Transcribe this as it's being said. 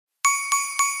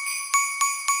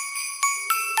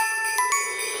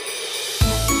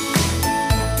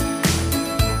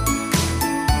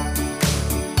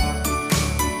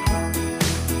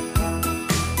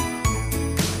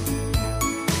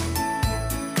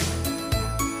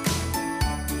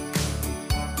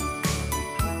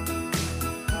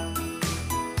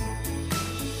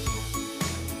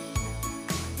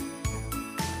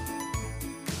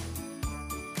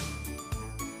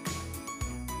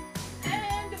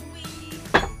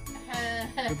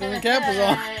Good thing the cap was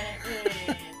on.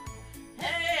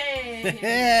 Hey!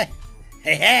 Hey!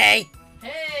 Hey!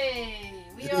 Hey!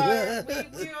 We're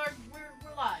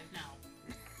live now.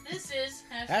 This is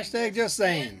Hashtag just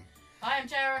saying. Hi, I'm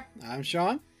Tara. I'm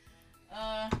Sean.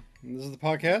 And this is the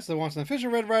podcast that wants an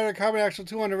official Red Ryder Carbine Axle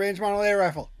 200 range model air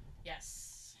rifle.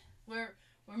 Yes. We're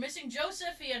missing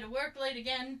Joseph. He had to work late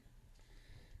again.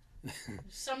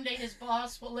 Someday his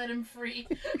boss will let him free.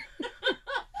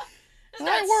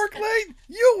 I work late.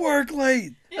 You work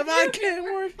late. If I can't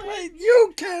work late,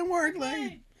 you can't work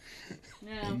late.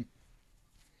 Yeah.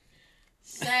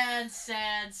 Sad.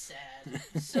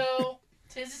 So,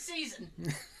 'tis the season.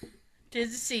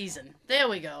 'Tis the season. There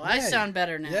we go. I sound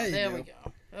better now. Yeah, there we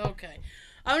go. Okay.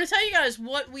 I want to tell you guys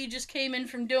what we just came in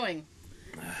from doing.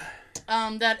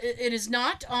 That it is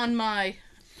not on my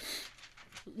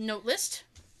note list.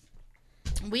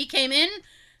 We came in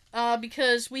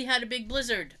because we had a big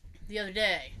blizzard the other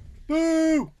day.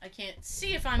 Boo! I can't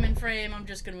see if I'm in frame. I'm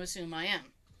just going to assume I am.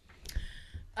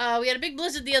 We had a big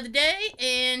blizzard the other day,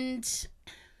 and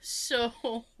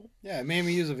so... Yeah, it made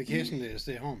me use a vacation day to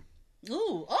stay home.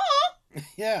 Ooh, oh!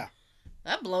 Yeah.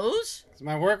 That blows. So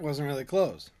my work wasn't really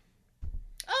closed.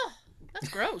 Oh, that's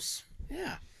gross.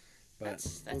 Yeah. But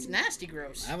That's nasty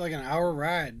gross. I have like an hour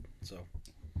ride, so...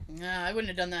 Nah, I wouldn't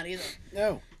have done that either.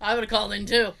 No. I would have called in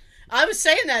too. I was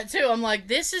saying that too. I'm like,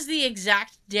 this is the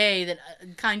exact day that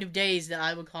kind of days that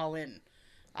I would call in.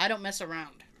 I don't mess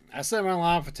around. I set my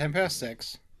alarm for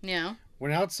 10:06. Yeah.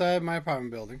 Went outside my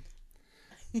apartment building.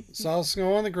 Saw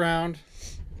snow on the ground.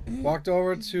 Walked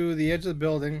over to the edge of the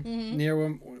building near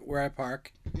where I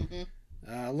park.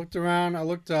 Looked around. I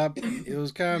looked up. It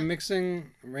was kind of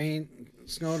mixing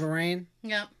snow to rain.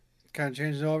 Yep. Kind of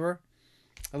changed over.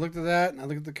 I looked at that, and I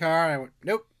looked at the car, and I went,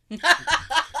 nope.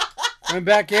 Went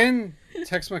back in,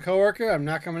 text my coworker, I'm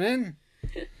not coming in.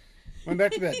 Went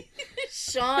back to bed.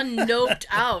 Sean noped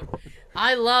out.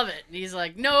 I love it. He's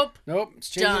like, nope. Nope, it's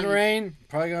changing Done. the rain.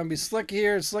 Probably going to be slick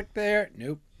here, slick there.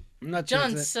 Nope. I'm not changing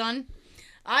Done, it. son.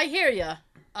 I hear ya.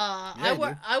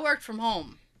 I worked from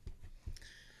home.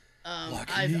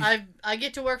 Lucky. I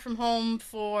get to work from home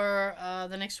for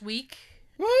the next week.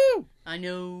 Woo! I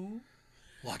know.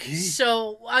 Lucky.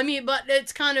 So, I mean, but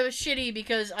it's kind of shitty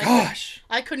because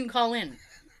I couldn't call in.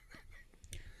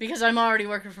 Because I'm already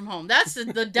working from home. That's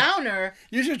the downer.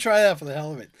 You should try that for the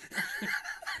hell of it.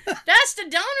 That's the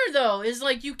downer, though, is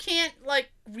like you can't,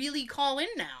 like, really call in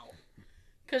now.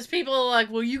 Because people are like,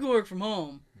 well, you can work from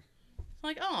home. I'm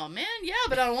like, oh, man, yeah,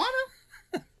 but I don't want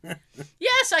to.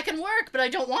 Yes, I can work, but I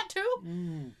don't want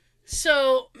to.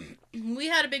 So, we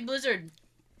had a big blizzard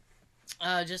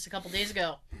just a couple days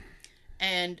ago.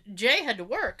 And Jay had to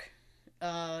work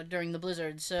during the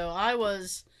blizzard, so I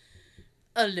was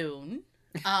alone.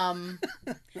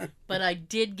 But I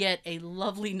did get a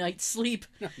lovely night's sleep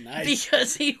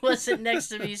because he wasn't next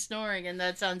to me snoring, and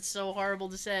that sounds so horrible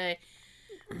to say,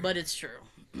 but it's true.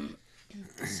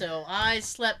 So I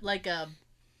slept like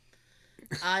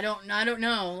I don't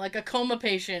know, like a coma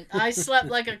patient. I slept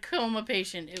like a coma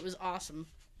patient. It was awesome.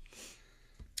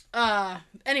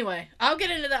 Anyway, I'll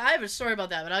get into that. I have a story about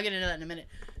that, but I'll get into that in a minute.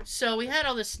 So we had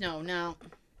all this snow. Now,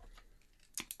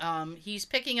 he's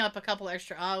picking up a couple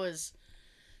extra hours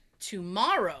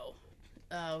tomorrow,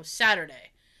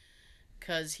 Saturday,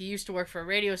 because he used to work for a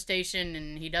radio station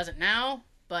and he doesn't now,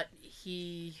 but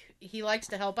he likes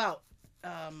to help out.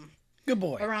 Good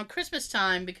boy. Around Christmas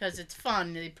time because it's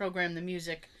fun. They program the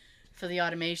music for the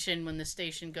automation when the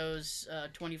station goes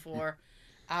 24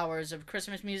 hours of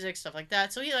Christmas music, stuff like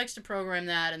that. So he likes to program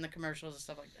that and the commercials and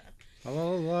stuff like that. La,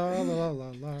 la, la,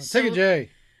 la, la. So, Take it, Jay.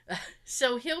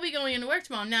 So he'll be going into work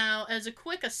tomorrow. Now, as a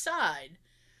quick aside,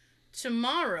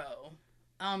 tomorrow,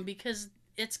 because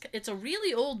it's a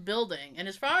really old building, and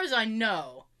as far as I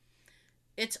know,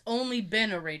 it's only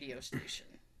been a radio station.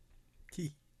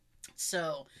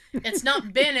 So it's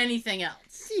not been anything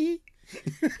else.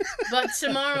 But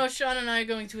tomorrow, Sean and I are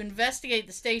going to investigate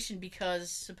the station because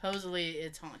supposedly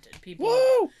it's haunted. People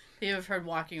have heard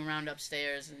walking around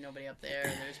upstairs and nobody up there.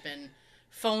 There's been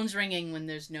phones ringing when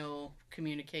there's no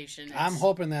communication. I'm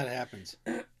hoping that happens.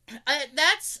 I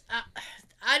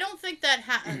don't think that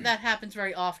happens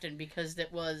very often because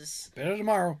it was... Better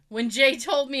tomorrow. When Jay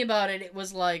told me about it, it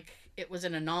was like, it was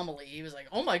an anomaly. He was like,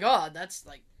 oh my God, that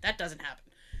doesn't happen.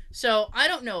 So, I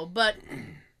don't know, but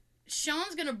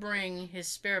Sean's going to bring his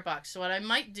spirit box. So what I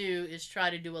might do is try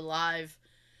to do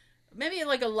maybe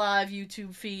like a live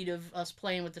YouTube feed of us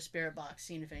playing with the spirit box,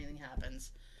 seeing if anything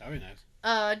happens. That'd be nice.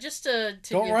 Just to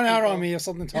don't run out on me if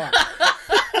something talks.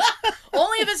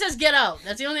 Only if it says get out.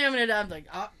 That's the only thing I'm going to do. I'm like,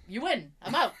 you win.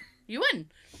 I'm out. You win.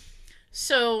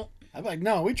 So I'm like,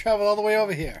 no, we traveled all the way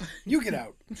over here. You get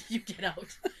out. You get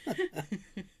out.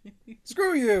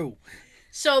 Screw you.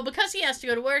 So because he has to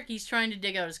go to work, he's trying to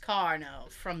dig out his car now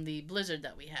from the blizzard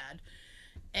that we had.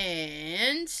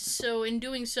 And so in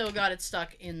doing so, got it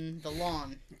stuck in the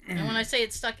lawn. And when I say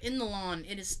it's stuck in the lawn,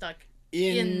 it is stuck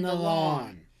in the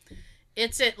lawn.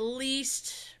 It's at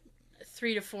least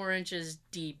 3 to 4 inches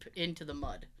deep into the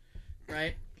mud,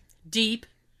 right? Deep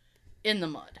in the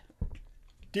mud.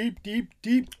 Deep, deep,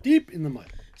 deep, deep in the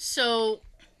mud. So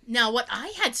now what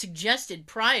I had suggested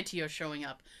prior to your showing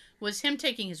up was him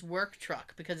taking his work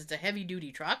truck, because it's a heavy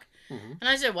duty truck. Mm-hmm. And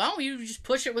I said, why don't you just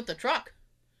push it with the truck?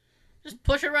 Just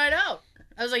push it right out.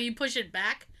 I was like, you push it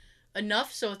back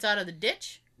enough so it's out of the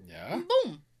ditch. Yeah. And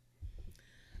boom.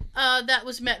 That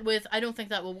was met with, I don't think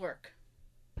that will work.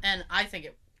 And I think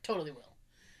it totally will.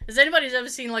 Has anybody's ever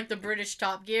seen, like, the British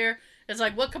Top Gear? It's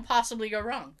like, what could possibly go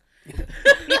wrong?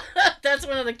 That's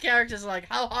one of the characters, like,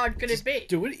 how hard could it be?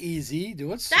 Do it easy.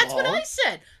 Do it slow. That's what I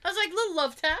said. I was like, little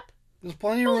love tap. There's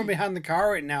plenty of room behind the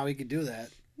car right now. He could do that.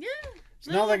 Yeah. It's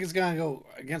not like it's going to go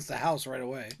against the house right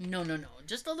away. No.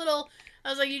 Just a little. I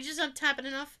was like, you just have to tap it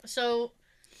enough. So,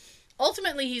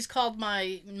 ultimately, he's called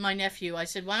my nephew. I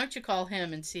said, why don't you call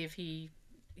him and see if he...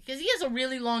 Because he has a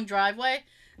really long driveway.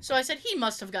 So I said, he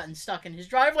must have gotten stuck in his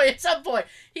driveway at some point.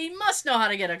 He must know how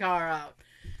to get a car out.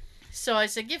 So I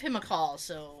said, give him a call.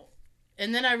 So,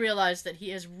 and then I realized that he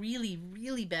has really,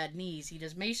 really bad knees. He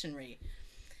does masonry.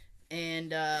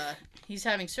 And he's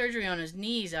having surgery on his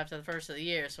knees after the first of the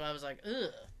year. So I was like,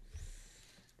 ugh.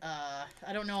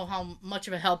 I don't know how much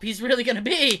of a help he's really going to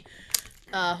be.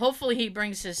 Hopefully he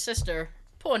brings his sister,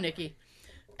 poor Nikki,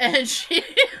 and she...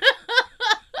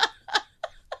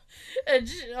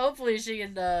 hopefully she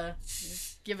can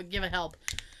give a help.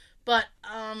 But,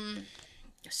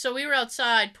 so we were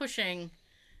outside pushing,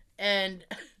 and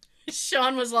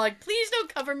Sean was like, please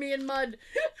don't cover me in mud.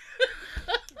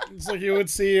 It's like you would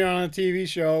see on a TV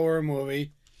show or a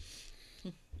movie.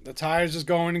 The tires just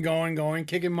going and going and going,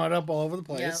 kicking mud up all over the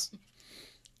place. Yep.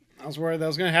 I was worried that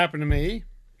was going to happen to me.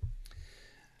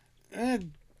 And it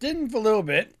didn't for a little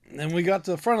bit. And then we got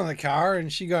to the front of the car,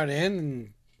 and she got in, and...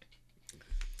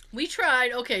 We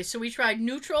tried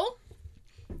neutral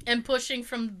and pushing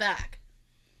from the back.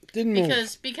 Didn't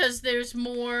move. Because there's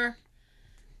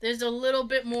a little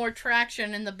bit more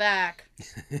traction in the back.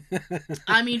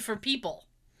 I mean, for people.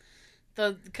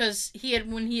 Because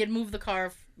when he had moved the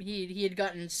car, he had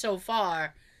gotten so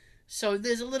far, so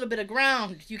there's a little bit of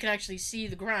ground. You can actually see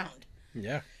the ground.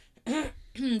 Yeah.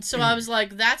 So I was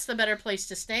like, that's the better place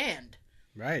to stand.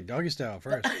 Right, doggy style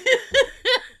first.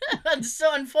 And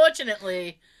so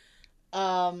unfortunately,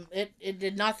 it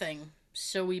did nothing.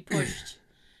 So we pushed.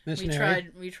 Missionary.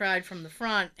 We tried from the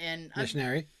front, and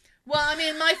missionary. Well, I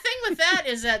mean, my thing with that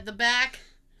is that the back.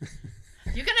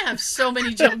 You're gonna have so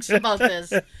many jokes about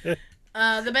this.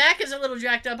 The back is a little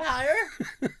jacked up higher.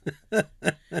 A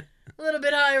little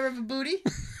bit higher of a booty.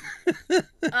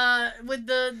 With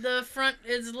the front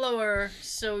is lower,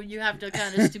 so you have to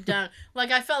kind of stoop down.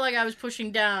 Like, I felt like I was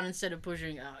pushing down instead of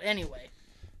pushing out. Anyway.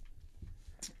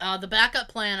 The backup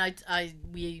plan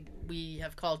we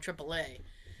have called AAA.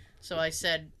 So I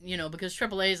said, because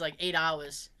AAA is like 8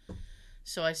 hours.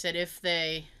 So I said, if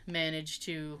they manage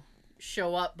to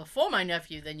show up before my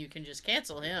nephew, then you can just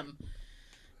cancel him.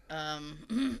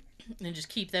 And just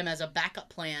keep them as a backup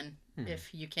plan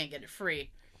if you can't get it free.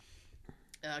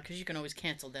 Because you can always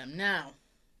cancel them now.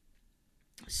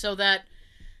 So that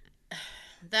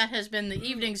has been the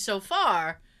evening so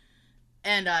far.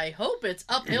 And I hope it's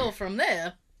uphill from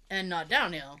there and not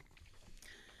downhill.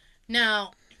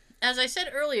 Now, as I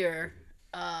said earlier,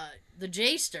 the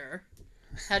J-ster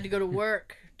had to go to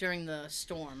work during the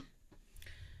storm.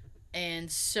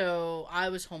 And so I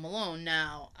was home alone.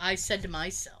 Now, I said to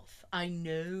myself, I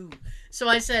know. So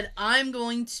I said, I'm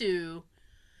going to...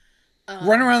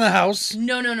 run around the house.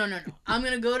 No. I'm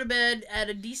going to go to bed at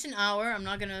a decent hour. I'm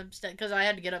not going to... Because I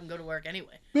had to get up and go to work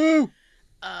anyway. Boo!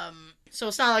 So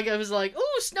it's not like I was like,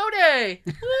 ooh, snow day!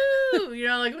 Woo!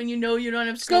 Like when you know you don't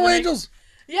have school. Snow angels!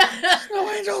 Yeah! Snow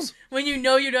angels! When you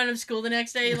know you don't have school the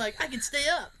next day, like, I can stay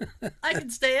up.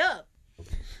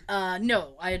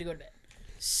 No, I had to go to bed.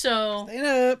 So... Staying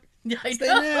up! I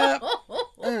Staying know!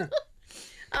 up!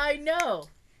 I know!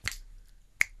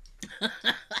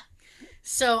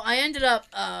 So I ended up,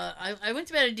 I went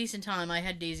to bed at a decent time. I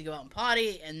had Daisy go out and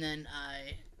potty, and then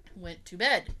I went to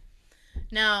bed.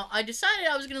 Now, I decided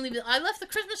I was going to leave I left the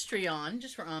Christmas tree on,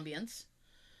 just for ambience.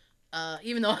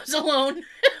 Even though I was alone.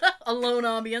 Alone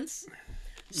ambience.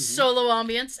 Mm-hmm. Solo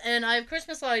ambience. And I have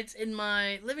Christmas lights in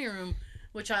my living room,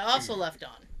 which I also left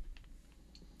on.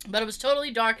 But it was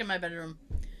totally dark in my bedroom.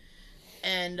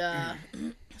 And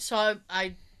so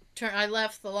I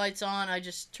left the lights on. I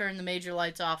just turned the major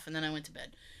lights off, and then I went to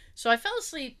bed. So I fell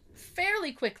asleep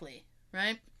fairly quickly,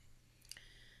 right?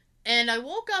 And I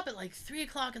woke up at like 3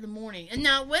 o'clock in the morning. And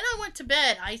now when I went to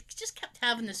bed, I just kept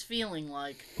having this feeling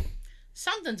like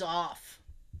something's off.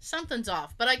 Something's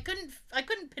off. But I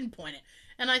couldn't pinpoint it.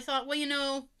 And I thought,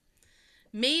 well,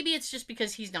 maybe it's just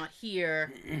because he's not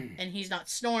here and he's not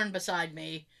snoring beside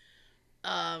me.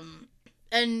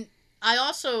 And I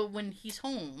also, when he's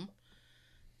home,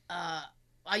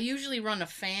 I usually run a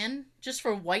fan just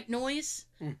for white noise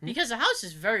because the house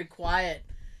is very quiet.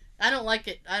 I don't like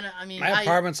it. My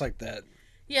apartment's like that.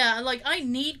 Yeah, like I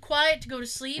need quiet to go to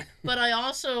sleep, but I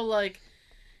also like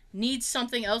need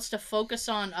something else to focus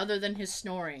on other than his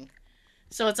snoring.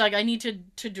 So it's like I need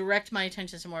to direct my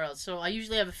attention somewhere else. So I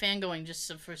usually have a fan going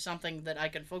just for something that I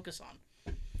can focus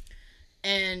on.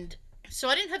 And so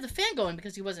I didn't have the fan going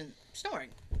because he wasn't snoring.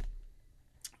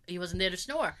 He wasn't there to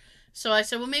snore. So I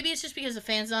said, well, maybe it's just because the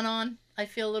fan's not on. I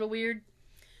feel a little weird.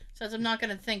 So I'm not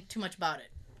going to think too much about it.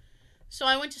 So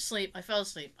I went to sleep. I fell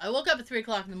asleep. I woke up at 3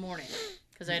 o'clock in the morning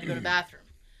because I had to go to the bathroom.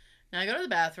 Now I go to the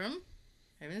bathroom.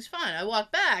 Everything's fine. I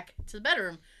walk back to the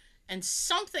bedroom, and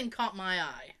something caught my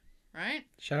eye. Right?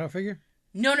 Shadow figure?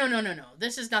 No.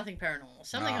 This is nothing paranormal.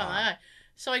 Something caught my eye.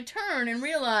 So I turn and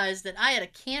realized that I had a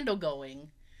candle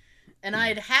going, and I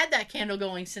had had that candle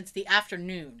going since the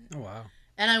afternoon. Oh, wow.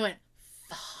 And I went,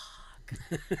 fuck.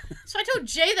 So I told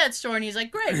Jay that story, and he's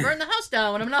like, great, burn the house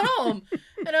down when I'm not home.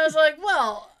 And I was like,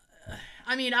 well,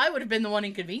 I mean, I would have been the one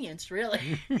inconvenienced,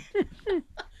 really. So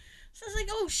I was like,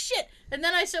 oh, shit. And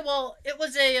then I said, well, it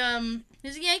was a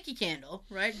Yankee candle,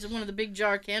 right? It's one of the big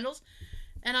jar candles.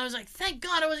 And I was like, thank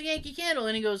God it was a Yankee candle.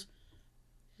 And he goes,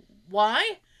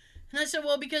 why? And I said,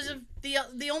 well, because of the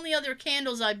only other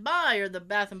candles I buy are the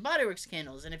Bath and Body Works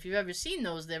candles. And if you've ever seen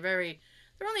those, they're only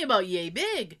about yay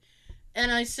big.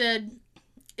 And I said,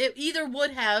 it either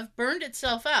would have burned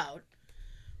itself out,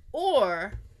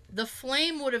 or the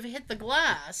flame would have hit the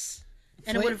glass,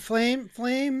 and it would have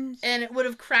flames, and it would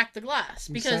have cracked the glass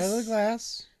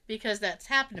because that's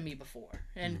happened to me before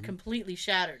and completely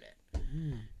shattered it.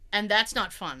 Mm. And that's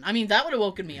not fun. I mean, that would have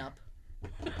woken me up.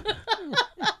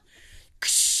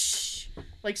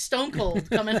 Like Stone Cold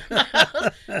coming out of my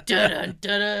house.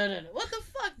 Dun-dun-dun-dun-dun. What the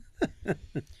fuck?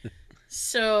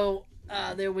 So,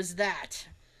 there was that.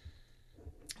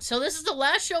 So, this is the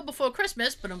last show before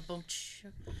Christmas.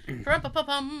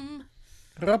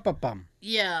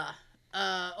 Yeah.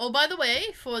 Oh, by the way,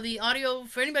 for the audio,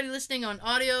 for anybody listening on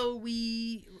audio,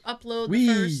 we upload the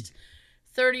first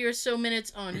 30 or so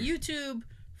minutes on YouTube.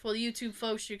 For the YouTube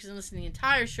folks, you can listen to the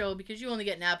entire show because you only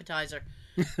get an appetizer.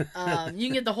 You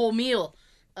can get the whole meal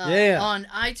on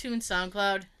iTunes,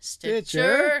 SoundCloud,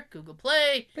 Stitcher, Google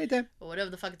Play, or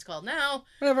whatever the fuck it's called now.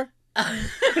 Whatever.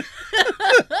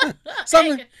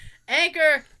 Something.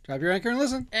 Anchor. Drop your anchor and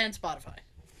listen. And Spotify.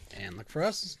 And look for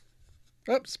us.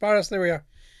 Oh, spot us. There we are.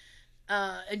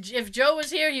 If Joe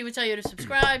was here, he would tell you to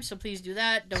subscribe, so please do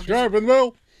that. Subscribe and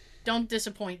bell. Don't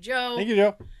disappoint Joe. Thank you,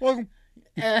 Joe. Welcome.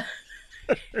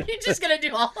 You're just going to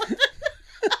do all of it.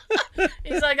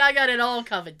 He's like, I got it all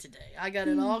covered today.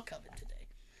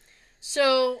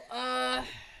 So,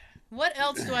 what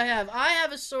else do I have? I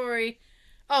have a story.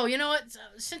 Oh, you know what?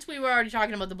 Since we were already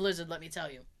talking about the blizzard, let me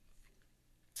tell you.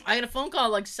 I got a phone call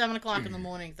like 7 o'clock in the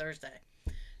morning Thursday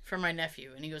from my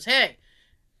nephew. And he goes, hey.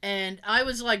 And I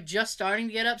was like just starting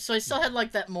to get up. So I still had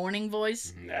like that morning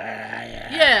voice.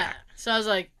 Yeah. So I was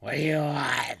like, what do you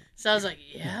want? So I was like,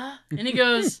 yeah. And he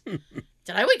goes,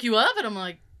 did I wake you up? And I'm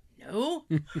like, no.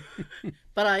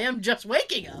 But I am just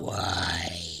waking up.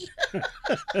 Why?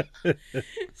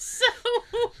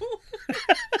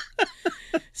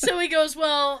 So he goes,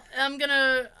 well,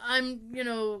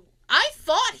 I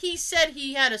thought he said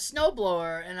he had a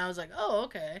snowblower, and I was like, oh,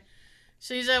 okay.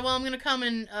 So he said, well, I'm going to come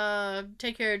and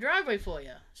take care of your driveway for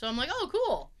you. So I'm like, oh,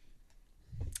 cool.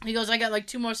 He goes, I got like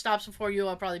 2 more stops before you.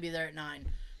 I'll probably be there at 9.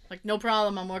 Like, no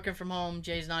problem. I'm working from home.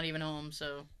 Jay's not even home,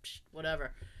 so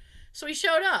whatever. So he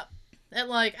showed up at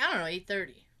like, I don't know,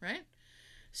 8:30, right?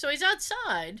 So he's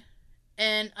outside,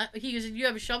 and he goes, do you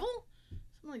have a shovel? So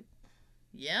I'm like,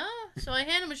 yeah. So I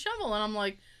hand him a shovel, and I'm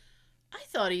like, I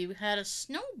thought he had a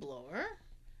snowblower.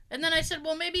 And then I said,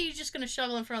 well, maybe he's just going to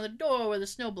shovel in front of the door where the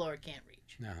snowblower can't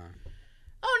reach. Uh-huh.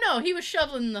 Oh, no, he was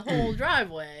shoveling the whole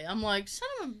driveway. I'm like, son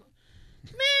of a...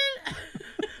 Man...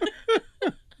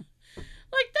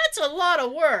 Like, that's a lot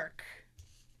of work.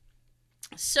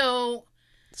 So...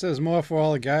 It says more for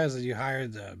all the guys that you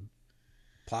hired to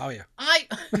plow you.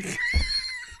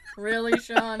 Really,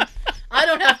 Sean? I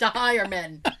don't have to hire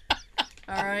men.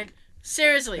 All right?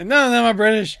 Seriously. And none of them are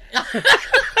British.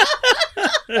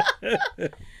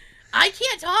 I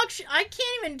can't talk. I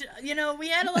can't even. You know,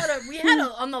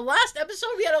 on the last episode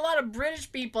we had a lot of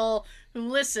British people who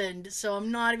listened. So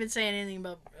I'm not even saying anything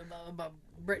about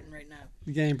Britain right now.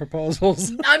 You getting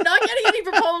proposals? I'm not getting any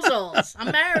proposals.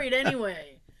 I'm married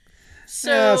anyway. So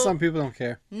yeah, some people don't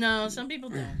care. No, some people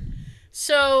don't.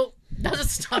 So doesn't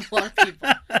stop a lot of people.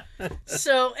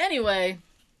 So anyway,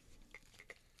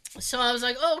 so I was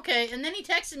like, oh, okay. And then he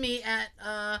texted me at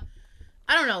I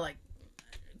don't know, like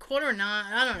 8:45.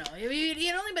 I don't know. He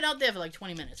had only been out there for like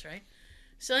 20 minutes, right?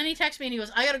 So then he texted me and he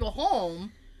goes, I gotta go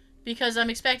home because I'm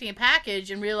expecting a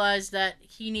package, and realized that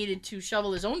he needed to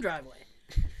shovel his own driveway.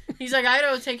 He's like, I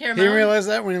gotta take care of my He own. didn't realize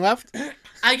that when he left?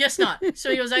 I guess not. So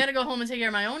he goes, I gotta go home and take care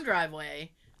of my own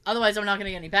driveway. Otherwise, I'm not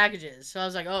gonna get any packages. So I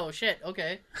was like, oh, shit,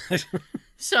 okay.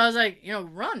 So I was like,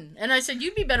 run. And I said,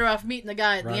 you'd be better off meeting the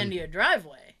guy at the end of your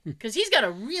driveway. Because he's got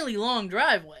a really long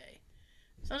driveway.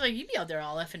 So I was like, you'd be out there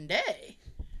all effing day.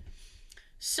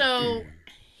 So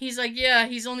he's like, yeah,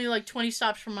 he's only like 20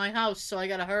 stops from my house, so I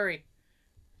gotta hurry.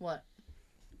 What?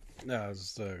 No, it's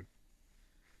just a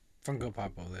Funko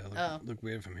Pop over there. Look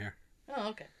weird from here. Oh,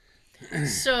 okay.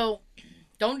 So,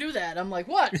 don't do that. I'm like,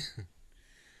 what?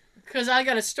 Because I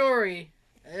got a story.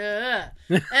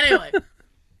 Anyway.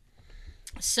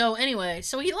 So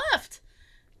he left.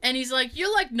 And he's like,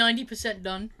 you're like 90%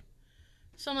 done.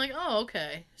 So I'm like, oh,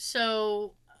 okay.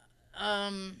 So,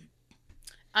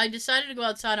 I decided to go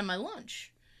outside on my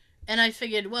lunch. And I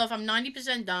figured, well, if I'm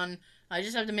 90% done, I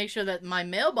just have to make sure that my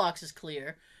mailbox is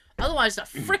clear. Otherwise, the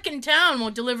frickin' town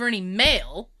won't deliver any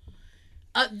mail.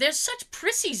 They're such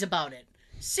prissies about it.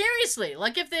 Seriously.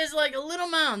 Like, if there's, like, a little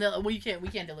mound, they're like, well, we can't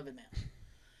deliver mail.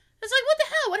 It's like, what the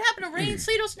hell? What happened to rain,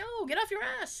 sleet, or snow? Get off your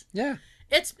ass. Yeah.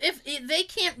 If they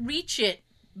can't reach it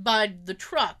by the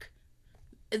truck,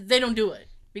 they don't do it.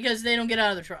 Because they don't get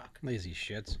out of the truck. Lazy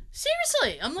shits.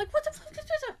 Seriously. I'm like, what the fuck is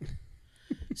this?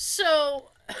 So...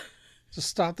 Just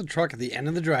stop the truck at the end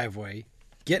of the driveway,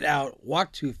 get out,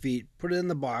 walk 2 feet, put it in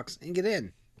the box, and get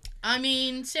in. I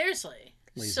mean, seriously.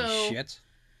 Lazy shit.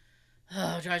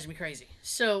 Oh, it drives me crazy.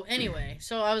 So, anyway.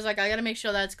 So, I was like, I gotta make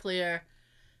sure that's clear.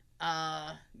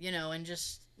 And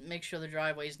just make sure the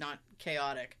driveway's not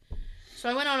chaotic. So,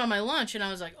 I went out on my lunch, and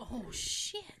I was like, oh,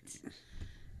 shit.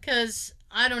 Because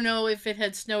I don't know if it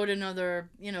had snowed another,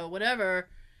 whatever...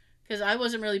 Because I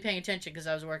wasn't really paying attention because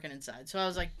I was working inside. So I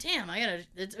was like, damn,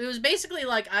 it was basically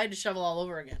like I had to shovel all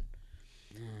over again.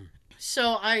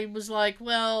 So I was like,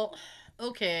 well,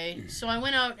 okay. So I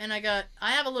went out and I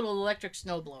have a little electric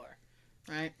snowblower,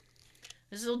 right?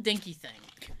 This is a little dinky thing.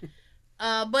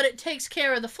 But it takes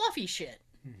care of the fluffy shit,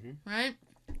 right?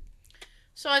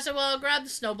 So I said, well, I'll grab the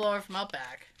snowblower from out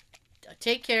back.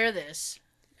 Take care of this.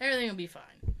 Everything will be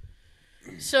fine.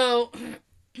 So...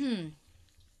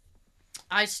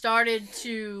 I started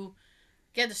to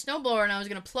get the snowblower, and I was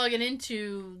going to plug it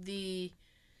into the,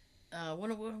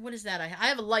 what is that? I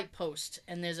have a light post,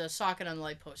 and there's a socket on the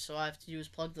light post, so all I have to do is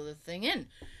plug the thing in.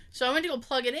 So I went to go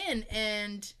plug it in,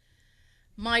 and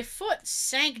my foot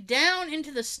sank down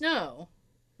into the snow,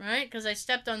 right? Because I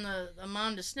stepped on a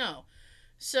mound of snow.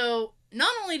 So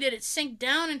not only did it sink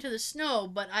down into the snow,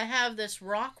 but I have this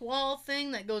rock wall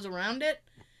thing that goes around it,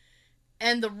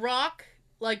 and the rock...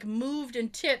 moved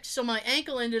and tipped, so my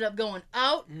ankle ended up going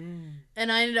out,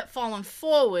 and I ended up falling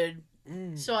forward.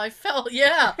 So I fell,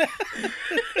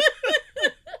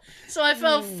 so I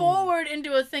fell forward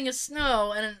into a thing of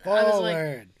snow, and I was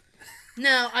like,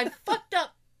 now I fucked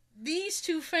up these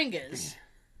 2 fingers,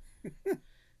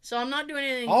 so I'm not doing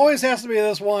anything. Always has to be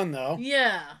this one, though.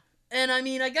 Yeah, and I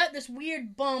mean, I got this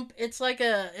weird bump. It's like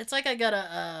I got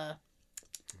a,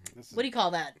 what do you call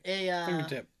that? A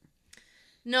fingertip.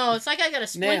 No, it's like I got a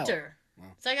splinter. Wow.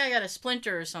 It's like I got a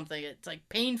splinter or something. It's like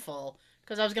painful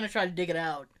because I was going to try to dig it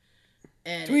out.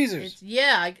 And tweezers.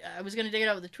 I was going to dig it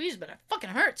out with the tweezers, but it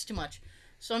fucking hurts too much.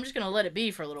 So I'm just going to let it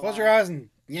be for a little while. Close your eyes and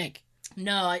yank.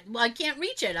 No, I can't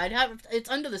reach it. It's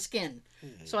under the skin.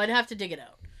 So I'd have to dig it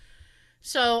out.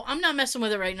 So I'm not messing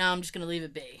with it right now. I'm just going to leave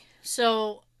it be.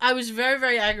 So I was very,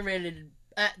 very aggravated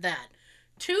at that.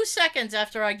 2 seconds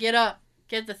after I get up,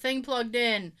 get the thing plugged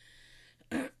in,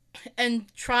 and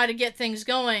try to get things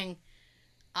going,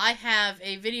 I have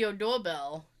a video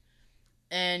doorbell,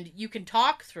 and you can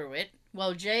talk through it.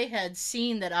 Well, Jay had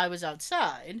seen that I was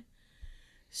outside,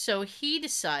 so he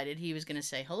decided he was going to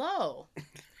say hello.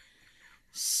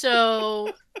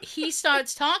 So he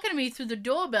starts talking to me through the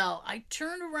doorbell. I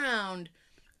turned around,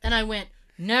 and I went,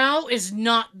 now is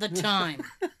not the time.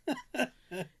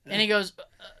 And he goes,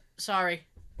 sorry.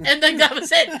 And then that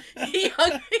was it. He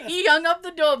hung up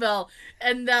the doorbell,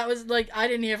 and that was like, I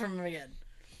didn't hear from him again.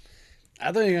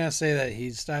 I thought you were going to say that he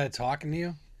started talking to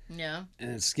you, Yeah.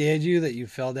 And it scared you that you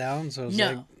fell down. So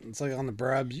No. It's like on the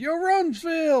Burbs. Your run's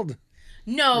filled.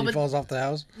 No, And he but falls off the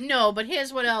house. no, but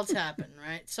here's what else happened,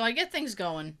 right? So I get things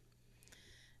going,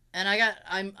 and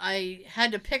I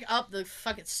had to pick up the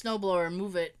fucking snowblower and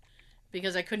move it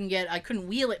because I couldn't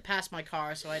wheel it past my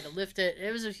car, so I had to lift it.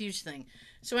 It was a huge thing.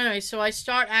 So anyway, so I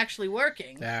start actually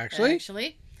working.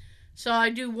 Actually? So I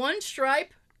do one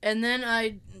stripe, and then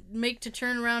I make to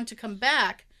turn around to come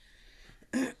back,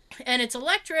 and it's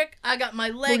electric. I got my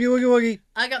leg. Woogie, woogie, woogie.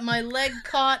 I got my leg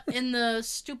caught in the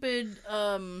stupid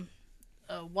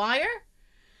wire.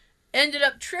 Ended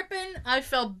up tripping. I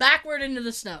fell backward into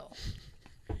the snow.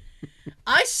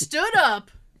 I stood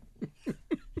up,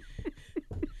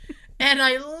 and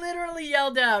I literally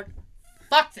yelled out,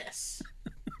 "Fuck this.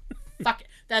 Fuck it."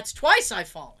 That's twice I've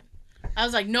fallen. I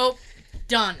was like, nope,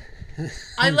 done.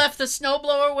 I left the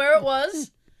snowblower where it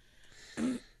was.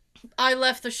 I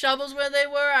left the shovels where they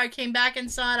were. I came back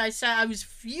inside. I was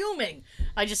fuming.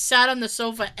 I just sat on the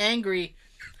sofa angry.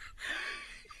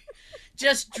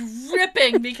 Just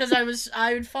dripping because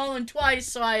I had fallen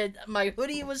twice, so my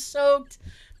hoodie was soaked,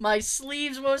 my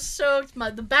sleeves were soaked,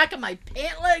 the back of my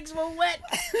pant legs were wet.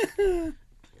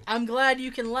 I'm glad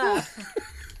you can laugh.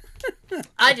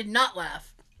 I did not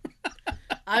laugh.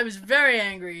 I was very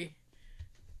angry.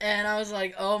 And I was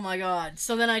like, oh my god.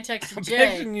 So then I texted I'm Jay.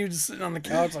 picturing you just sitting on the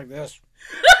couch like this.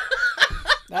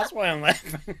 That's why I'm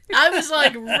laughing. I was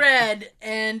like red,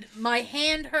 and my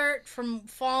hand hurt from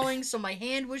falling, so my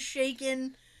hand was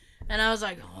shaking. And I was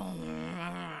like,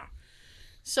 oh.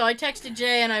 So I texted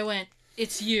Jay and I went,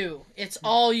 it's you. It's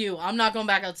all you. I'm not going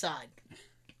back outside.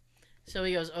 So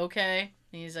he goes, okay.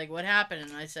 And he's like, what happened?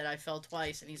 And I said, I fell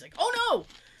twice. And he's like, oh no.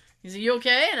 He's like, you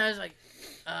okay? And I was like,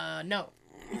 no.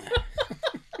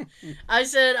 I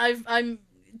said, I'm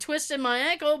twisted my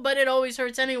ankle, but it always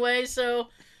hurts anyway, so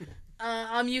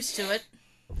I'm used to it.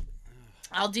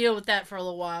 I'll deal with that for a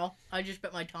little while. I just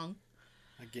bit my tongue.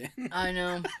 Again? I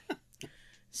know.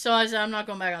 So I said, I'm not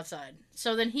going back outside.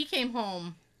 So then he came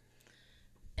home,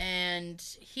 and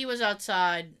he was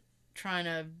outside trying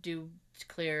to do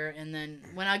clear, and then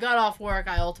when I got off work,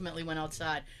 I ultimately went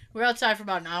outside. We were outside for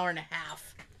about an hour and a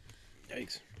half.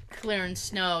 Yikes. Clearing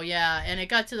snow, yeah. And it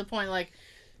got to the point, like,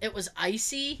 it was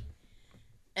icy,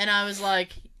 and I was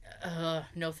like,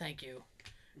 no thank you.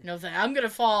 No thank I'm going to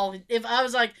fall. If I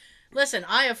was like, listen,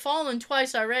 I have fallen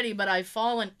twice already, but I've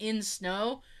fallen in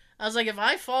snow. I was like, if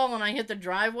I fall and I hit the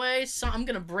driveway, I'm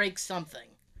going to break something,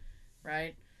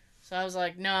 right? So I was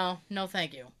like, no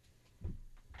thank you.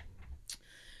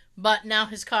 But now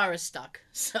his car is stuck,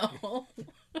 so...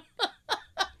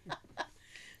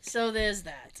 So there's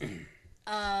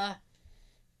that.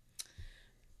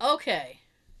 Okay.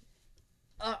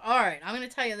 Alright, I'm going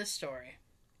to tell you this story.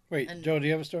 Wait, Joe, do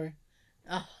you have a story?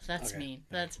 Oh, that's Okay. mean.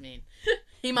 That's mean.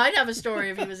 He might have a story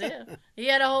if he was here. He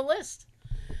had a whole list.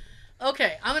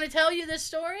 Okay, I'm going to tell you this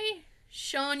story.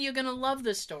 Sean, you're going to love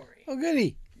this story. Oh,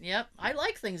 goody. Yep, I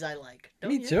like things I like. Don't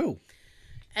Me you? too.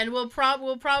 And we'll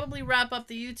probably wrap up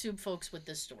the YouTube folks with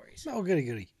this story. Oh, goody,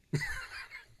 goody.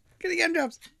 Goody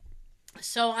gumdrops.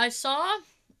 So I saw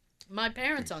my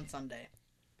parents on Sunday.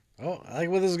 Oh, I like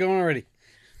where this is going already.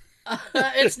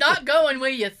 It's not going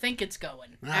where you think it's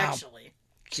going, actually.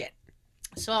 Shit.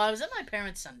 So I was at my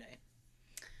parents' Sunday,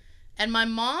 and my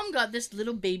mom got this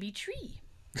little baby tree.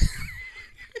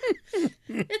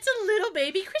 It's a little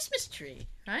baby Christmas tree,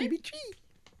 right? Baby tree.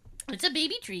 It's a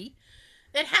baby tree.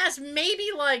 It has maybe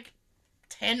like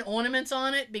 10 ornaments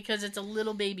on it because it's a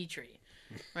little baby tree,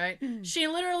 right? She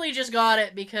literally just got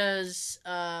it because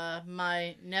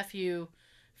my nephew,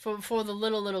 for the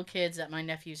little kids that my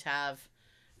nephews have,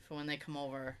 for when they come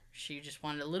over, she just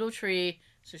wanted a little tree,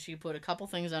 so she put a couple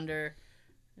things under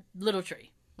little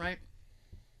tree, right?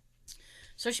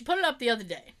 So she put it up the other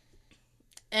day,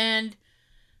 and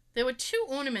there were 2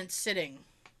 ornaments sitting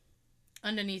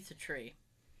underneath the tree.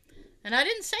 And I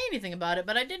didn't say anything about it,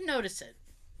 but I did notice it.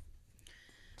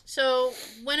 So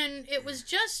when it was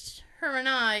just her and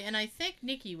I think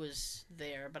Nikki was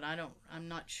there, but I'm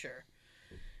not sure.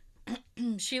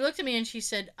 She looked at me and she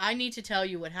said, I need to tell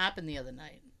you what happened the other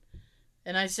night.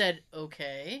 And I said,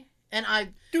 okay. And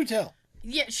Do tell.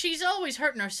 yeah, she's always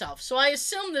hurting herself. So I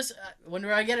assumed this, wonder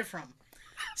where I get it from.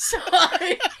 So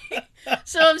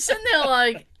so I'm sitting there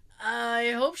like,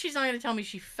 I hope she's not going to tell me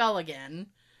she fell again.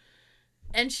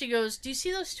 And she goes, do you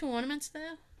see those 2 ornaments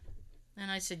there? And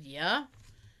I said, yeah.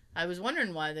 I was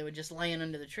wondering why they were just laying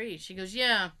under the tree. She goes,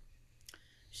 yeah.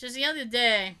 She says, the other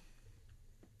day,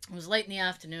 it was late in the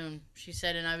afternoon, she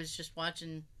said, and I was just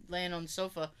laying on the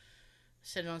sofa,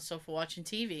 sitting on the sofa watching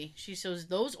TV. She says,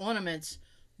 those ornaments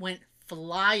went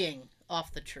flying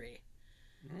off the tree.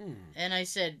 And I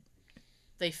said,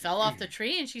 they fell off the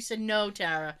tree? And she said, no,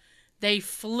 Tara, they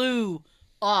flew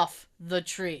off the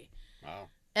tree. Wow.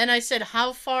 And I said,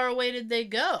 how far away did they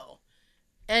go?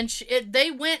 And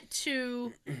they went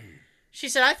to, she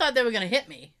said, I thought they were going to hit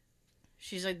me.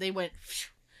 She's like, they went,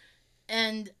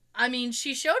 and I mean,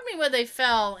 she showed me where they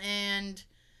fell, and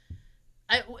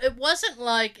it wasn't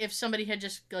like if somebody had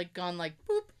just like gone like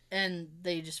boop and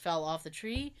they just fell off the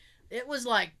tree. It was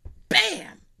like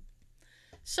bam.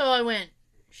 So I went,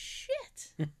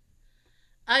 shit.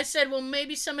 I said, well,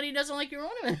 maybe somebody doesn't like your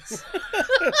ornaments.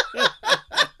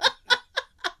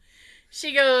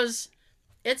 She goes,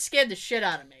 it scared the shit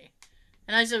out of me.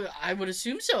 And I said, I would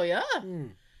assume so, yeah.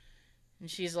 And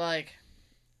she's like,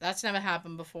 that's never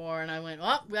happened before. And I went,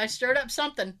 well, I stirred up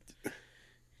something.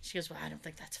 She goes, well, I don't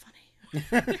think that's funny.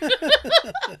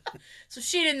 So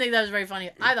she didn't think that was very funny.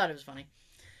 I thought it was funny.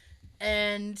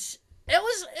 And it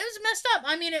was messed up.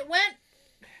 I mean,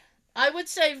 I would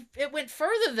say it went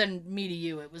further than me to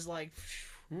you. It was like,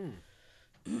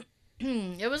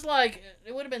 it was like,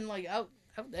 it would have been like out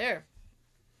there.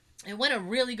 It went a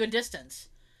really good distance.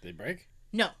 They break?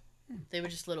 No. They were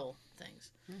just little things.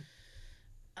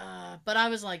 But I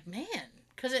was like, man,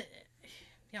 because it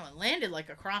landed like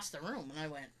across the room. And I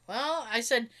went, well, I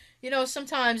said,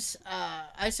 sometimes,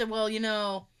 I said,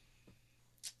 well,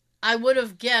 I would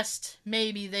have guessed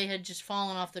maybe they had just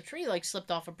fallen off the tree, like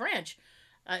slipped off a branch.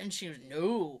 And she was,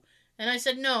 no. And I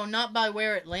said, no, not by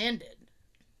where it landed.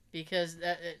 Because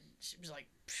she was like,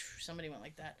 somebody went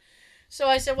like that. So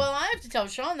I said, well, I have to tell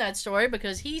Sean that story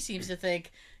because he seems to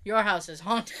think your house is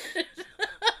haunted.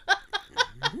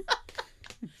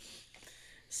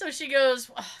 So she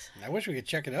goes, oh. I wish we could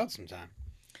check it out sometime.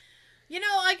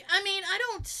 I mean,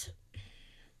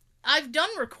 I've done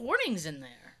recordings in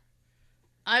there.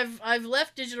 I've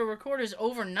left digital recorders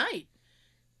overnight,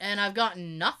 and I've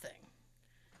gotten nothing.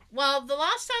 Well, the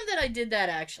last time that I did that,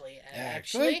 actually,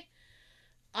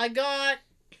 I got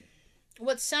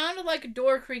what sounded like a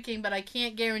door creaking, but I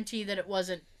can't guarantee that it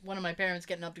wasn't one of my parents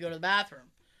getting up to go to the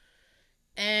bathroom.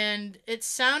 And it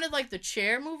sounded like the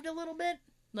chair moved a little bit.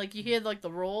 Like, you hear, like,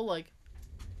 the roll, like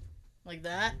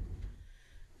that.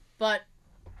 But,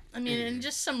 I mean, and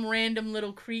just some random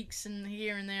little creaks in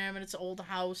here and there, but it's an old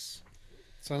house.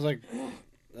 Sounds like,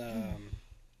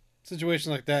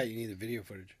 situations like that, you need the video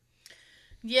footage.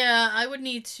 Yeah, I would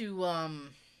need to,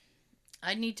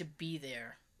 I'd need to be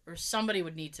there. Or somebody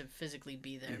would need to physically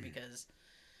be there because,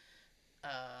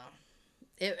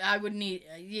 you would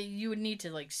need to,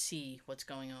 like, see what's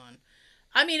going on.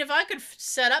 I mean, if I could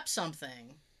set up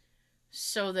something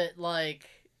so that, like,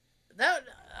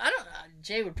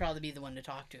 Jay would probably be the one to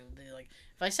talk to. Be like,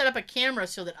 if I set up a camera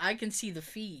so that I can see the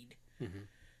feed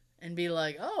and be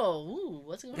like, oh,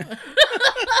 what's going on?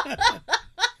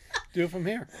 Do it from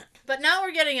here. But now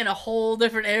we're getting in a whole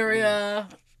different area.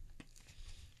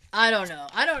 I don't know.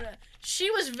 She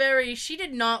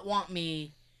did not want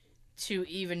me to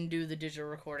even do the digital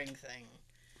recording thing.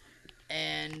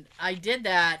 And I did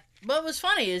that. But what was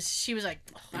funny is she was like,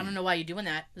 oh, I don't know why you're doing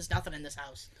that. There's nothing in this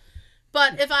house.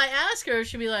 But if I ask her,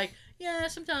 she'll be like, yeah,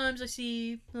 sometimes I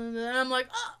see. And I'm like,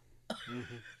 oh.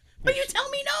 But you tell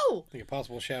me no. Like a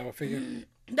possible shadow figure.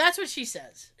 That's what she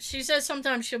says. She says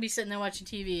sometimes she'll be sitting there watching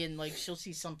TV and, like, she'll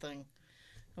see something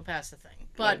go past the thing.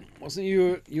 But wasn't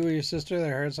you or your sister that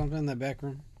heard something in the back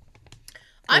room?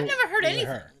 I've never heard anything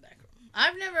in the back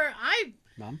room.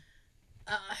 Mom?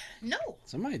 No.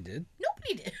 Somebody did.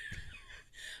 Nobody did.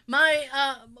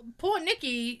 My poor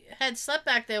Nikki had slept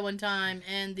back there one time,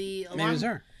 and the alarm. Maybe it was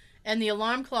her. And the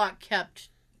alarm clock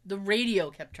the radio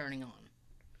kept turning on,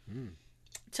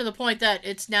 to the point that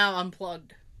it's now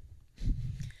unplugged.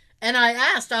 And I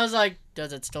asked, I was like,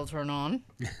 "Does it still turn on?"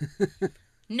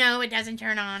 No, it doesn't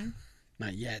turn on.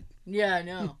 Not yet. Yeah, I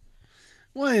know.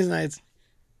 One of these nights.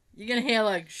 You're gonna hear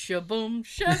like shaboom,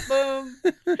 shaboom,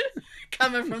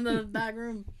 coming from the back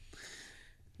room.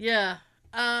 Yeah.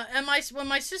 And when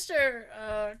my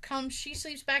sister comes, she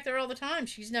sleeps back there all the time.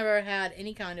 She's never had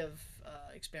any kind of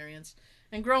experience.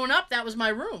 And growing up, that was my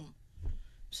room.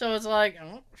 So it's like,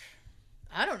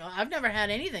 I don't know. I've never had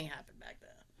anything happen back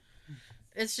there.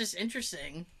 It's just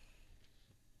interesting.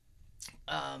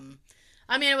 I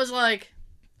mean, it was like,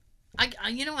 I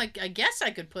guess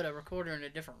I could put a recorder in a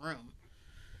different room.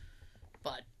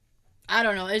 But I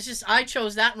don't know. It's just I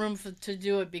chose that room to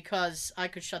do it because I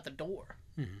could shut the door.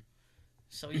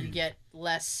 So you get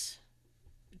less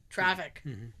traffic,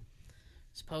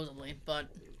 supposedly. But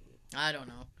I don't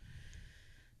know.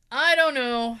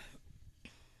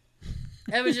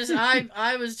 It was just,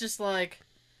 I was just like,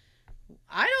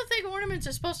 I don't think ornaments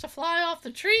are supposed to fly off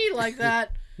the tree like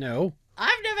that. No.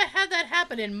 I've never had that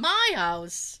happen in my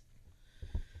house.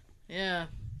 Yeah.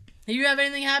 You have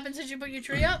anything happen since you put your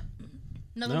tree up?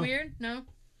 Nothing No. weird? No?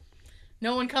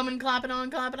 No one coming, clapping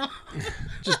on?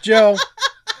 Just Joe.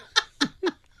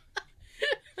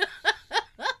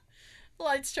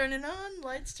 Lights turning on,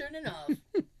 lights turning off.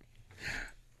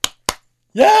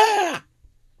 Yeah!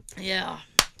 Yeah.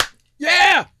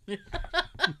 Yeah!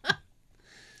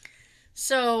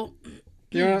 So,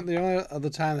 The only other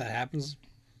time that happens,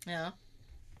 yeah.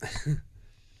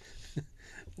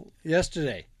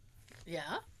 yesterday,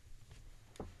 Yeah.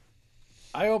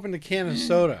 I opened a can of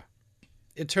soda.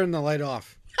 It turned the light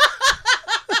off.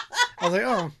 I was like,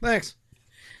 oh, thanks.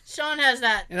 Sean has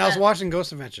that. And I was watching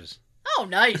Ghost Adventures. Oh,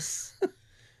 nice.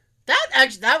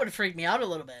 that would freak me out a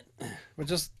little bit. With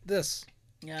just this.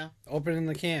 Yeah. Opening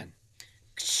the can.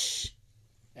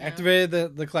 Yeah.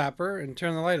 Activated the clapper and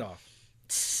turned the light off.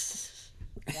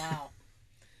 Wow.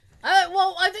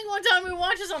 Well, I think one time we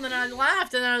watched something and I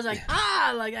laughed and then I was like,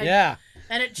 Yeah.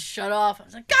 And it shut off. I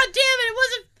was like, God damn it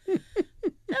wasn't.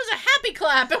 That was a happy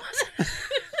clap. It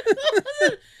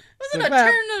wasn't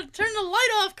a turn the light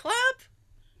off clap.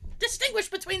 Distinguish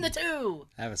between the two.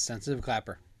 I have a sensitive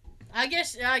clapper. I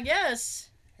guess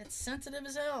it's sensitive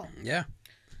as hell. Yeah.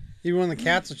 Even when the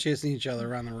cats are chasing each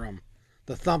other around the room,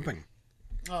 the thumping.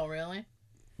 Oh, really?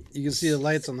 You can see the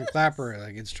lights on the clapper,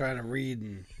 like it's trying to read,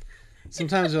 and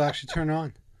sometimes it'll actually turn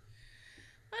on.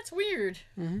 That's weird.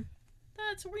 Mm-hmm.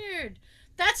 That's weird.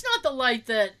 That's not the light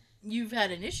that you've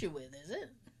had an issue with, is it?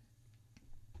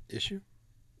 Issue?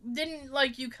 Didn't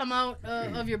like you come out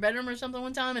of your bedroom or something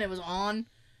one time and it was on,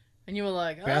 and you were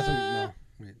like, Bathroom? No,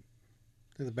 wait.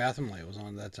 I think the bathroom light was on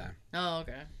at that time. Oh,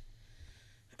 okay.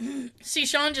 See,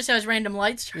 Sean just has random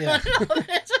lights turn Yeah. on.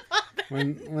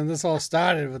 When this all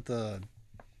started with the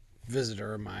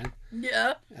visitor of mine,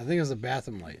 Yeah. I think it was the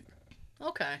bathroom light,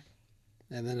 Okay.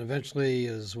 and then eventually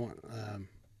it was one.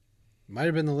 Might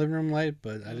have been the living room light,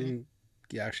 but I didn't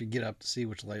actually get up to see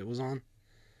which light was on.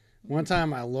 One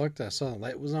time I looked, I saw the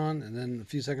light was on, and then a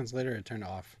few seconds later it turned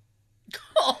off.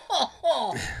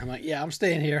 I'm like, yeah, I'm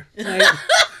staying here. What's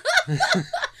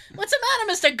the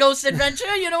matter, Mr. Ghost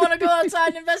Adventure? You don't want to go outside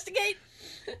and investigate?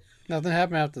 Nothing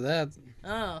happened after that.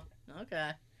 Oh,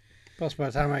 okay. Plus, by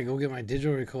the time I go get my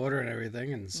digital recorder and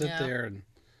everything and sit Yeah. there, and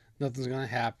nothing's going to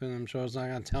happen, I'm sure it's not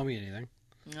going to tell me anything.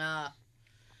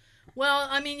 Well,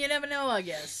 I mean, you never know, I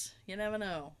guess. You never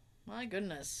know. My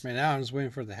goodness. Right now, I'm just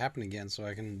waiting for it to happen again so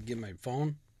I can get my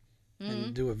phone Mm-hmm.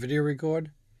 and do a video record.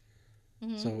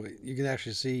 Mm-hmm. So you can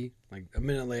actually see, like, a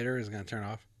minute later, it's going to turn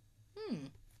off.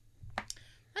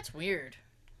 That's weird.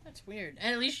 That's weird.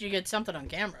 And at least you get something on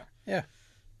camera. Yeah.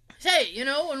 Hey, you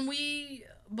know,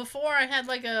 before I had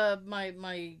like my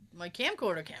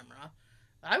camcorder camera,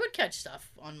 I would catch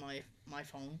stuff on my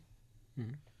phone.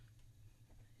 Mhm.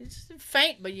 It's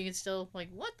faint, but you can still like,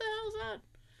 what the hell is that?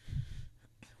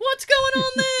 What's going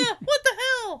on there? What the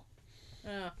hell?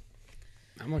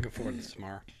 I'm looking forward to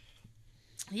tomorrow.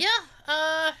 Yeah.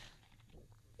 Yeah,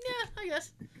 I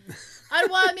guess. I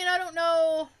mean, I don't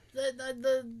know.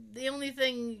 The only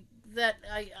thing that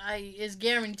I is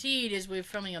guaranteed is we're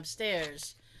filming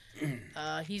upstairs.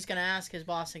 He's gonna ask his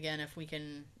boss again if we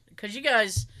can, because you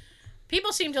guys,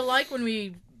 people seem to like when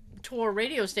we tour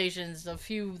radio stations. The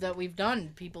few that we've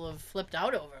done, people have flipped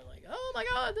out over, like, oh my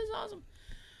god, this is awesome.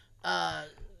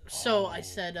 So I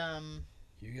said,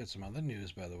 You got some other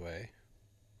news, by the way.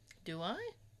 do I?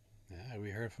 Yeah,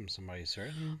 we heard from somebody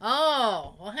certain.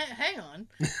 Oh, well, hang on.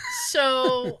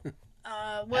 So,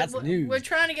 That's news. we're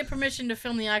trying to get permission to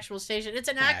film the actual station. It's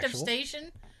an active Actual?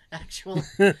 station. Actual.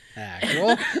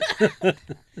 Actual.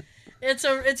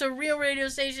 It's a real radio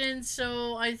station,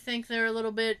 so I think they're a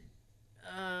little bit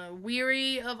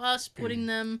weary of us putting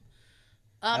them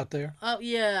up. Out there? Oh,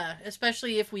 yeah.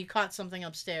 Especially if we caught something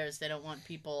upstairs. They don't want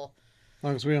people... As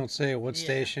long as we don't say what Yeah.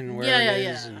 station, where Yeah, it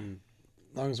yeah, is, yeah. and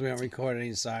as long as we don't record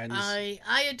any signs. I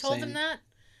had told him Same. that.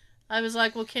 I was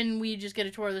like, well, can we just get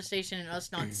a tour of the station and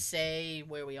us not say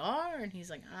where we are? And he's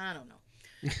like, I don't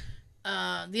know.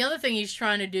 The other thing he's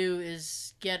trying to do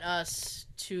is get us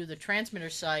to the transmitter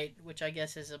site, which I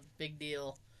guess is a big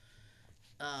deal,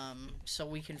 so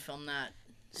we can film that.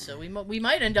 So we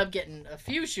might end up getting a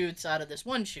few shoots out of this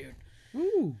one shoot.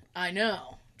 Ooh. I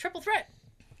know. Triple threat.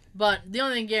 But the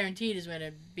only thing guaranteed is we're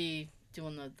going to be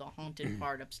doing the haunted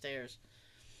part upstairs.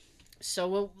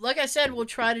 So, like I said, we'll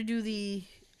try to do the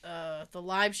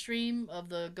live stream of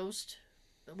the ghost.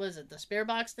 What is it? The spare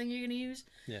box thing you're gonna use?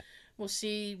 Yeah. We'll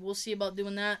see about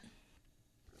doing that.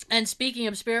 And speaking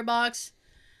of spare box,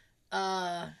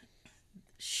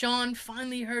 Sean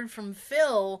finally heard from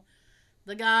Phil,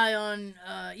 the guy on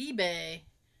eBay,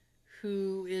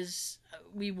 who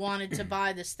we wanted to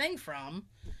buy this thing from,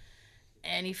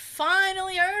 and he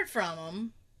finally heard from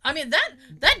him. I mean,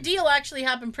 that deal actually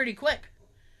happened pretty quick.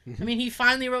 I mean, he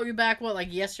finally wrote you back, what,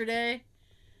 like yesterday?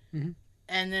 Mm-hmm.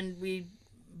 And then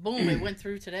boom, it went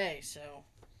through today. So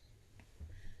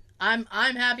I'm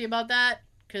happy about that,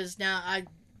 because now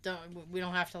we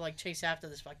don't have to like chase after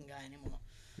this fucking guy anymore.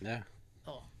 Yeah.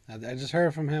 Oh. I just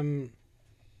heard from him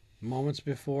moments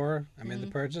before I made the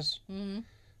purchase. Mm-hmm.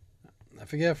 I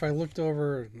forget if I looked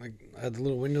over, like, I had the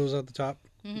little windows at the top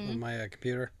Mm-hmm. of my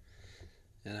computer,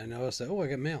 and I noticed that, I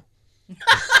got mail. Ooh,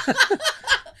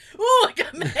 I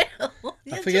got mail.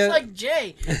 He's just like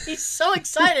Jay. He's so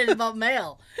excited about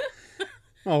mail.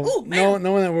 Oh, ooh, mail.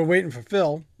 Knowing that we're waiting for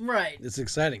Phil, Right. it's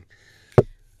exciting.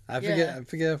 I forget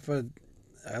if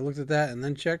I looked at that and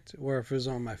then checked, or if it was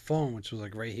on my phone, which was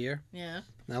like right here. Yeah.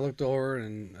 And I looked over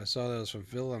and I saw that it was from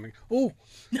Phil. I'm like, oh.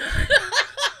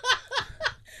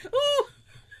 Ooh.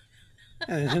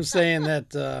 And him saying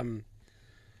that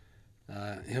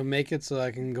he'll make it so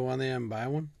I can go on there and buy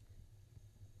one.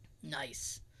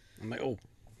 Nice. I'm like,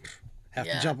 have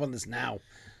to jump on this now.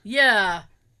 Yeah.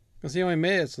 Because he only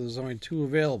made it so there's only 2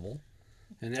 available.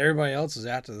 And everybody else is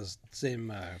after the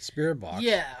same spirit box.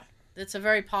 Yeah. It's a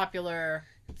very popular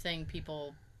thing.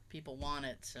 People want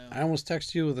it. So I almost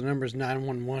text you with the numbers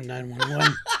 911,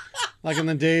 911. Like in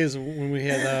the days when we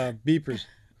had beepers.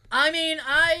 I mean,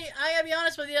 I gotta be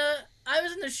honest with you. I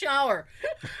was in the shower.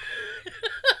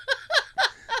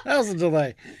 That was a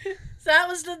delay. That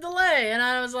was the delay, and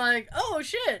I was like, "Oh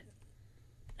shit!"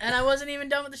 And I wasn't even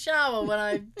done with the shower when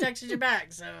I texted you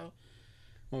back. So,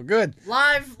 well, good.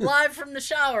 live from the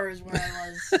shower is where I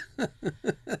was.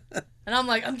 And I'm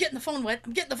like, "I'm getting the phone wet.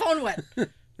 I'm getting the phone wet."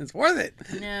 It's worth it.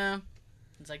 Yeah.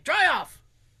 It's like, dry off.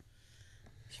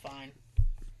 It's fine.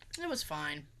 It was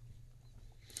fine.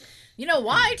 You know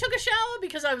why I took a shower?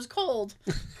 Because I was cold.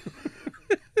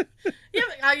 Yeah,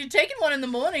 are you taking one in the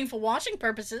morning for washing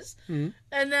purposes? Mm-hmm.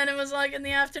 And then it was like in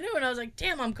the afternoon. I was like,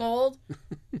 damn, I'm cold.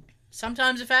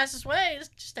 Sometimes the fastest way is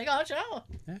just take a hot shower.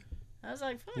 Yeah. I was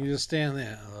like, fuck. You just stand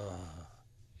there.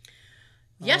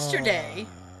 Yesterday,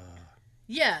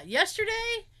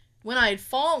 when I had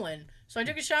fallen, so I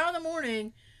took a shower in the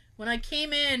morning. When I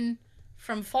came in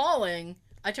from falling,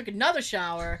 I took another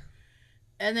shower.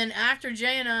 And then after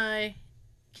Jay and I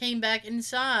came back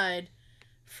inside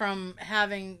from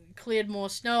having cleared more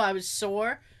snow, I was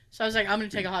sore. So I was like, I'm going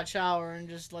to take a hot shower and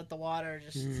just let the water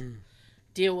just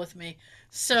deal with me.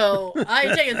 So I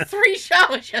had taken 3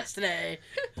 showers yesterday.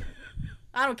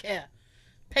 I don't care.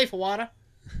 Pay for water.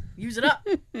 Use it up.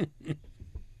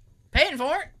 Paying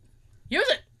for it. Use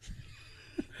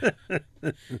it.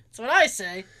 That's what I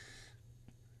say.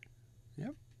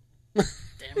 Yep.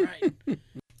 Damn right.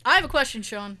 I have a question,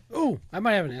 Sean. Oh, I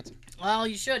might have an answer. Well,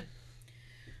 you should.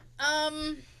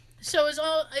 So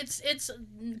it's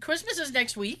Christmas is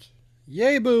next week.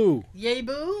 Yay boo! Yay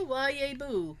boo? Why yay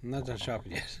boo? I'm not done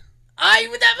shopping yet.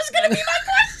 That was gonna be my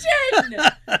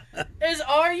question.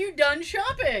 Are you done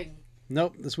shopping?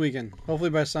 Nope, this weekend. Hopefully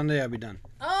by Sunday I'll be done.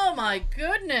 Oh my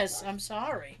goodness! I'm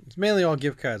sorry. It's mainly all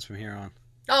gift cards from here on.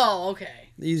 Oh, okay.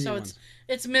 The easy so ones.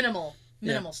 it's minimal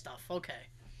stuff. Okay.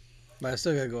 But I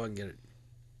still gotta go out and get it.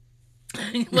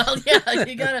 Well, yeah,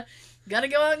 you gotta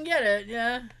go out and get it.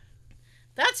 Yeah.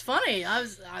 That's funny.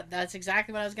 That's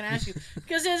exactly what I was gonna ask you,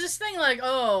 because there's this thing like,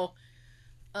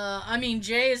 I mean,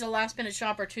 Jay is a last minute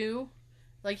shopper too.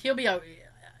 Like, he'll be out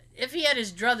if he had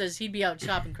his druthers, he'd be out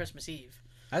shopping Christmas Eve.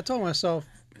 I told myself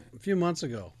a few months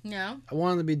ago. Yeah. I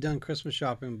wanted to be done Christmas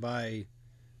shopping by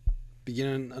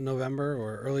beginning of November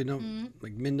or early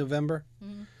like mid-November.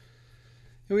 Mm-hmm.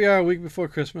 Here we are a week before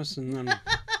Christmas, and I'm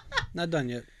not done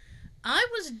yet. I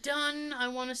was done. I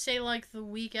want to say like the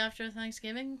week after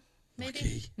Thanksgiving.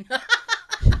 Maybe. Okay.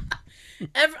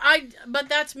 But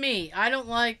that's me. I don't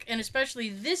like, and especially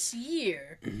this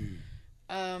year.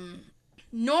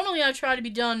 Normally I try to be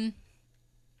done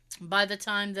by the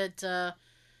time that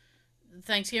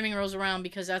Thanksgiving rolls around,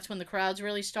 because that's when the crowds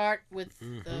really start with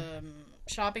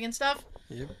shopping and stuff.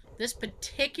 Yep. This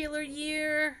particular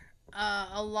year,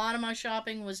 a lot of my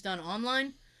shopping was done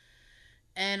online,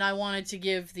 and I wanted to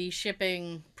give the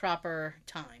shipping proper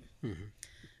time. Mm-hmm.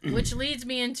 Which leads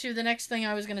me into the next thing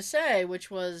I was going to say,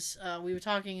 which was, we were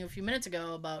talking a few minutes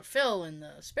ago about Phil and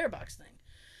the spare box thing,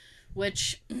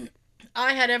 which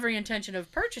I had every intention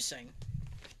of purchasing.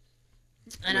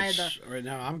 And right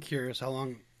now I'm curious how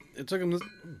long it took him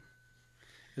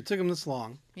this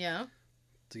long. Yeah.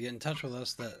 To get in touch with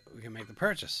us that we can make the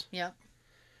purchase. Yeah.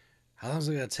 How long is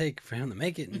it going to take for him to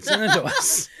make it and send it to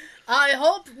us? I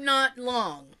hope not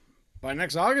long. By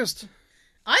next August.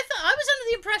 I was under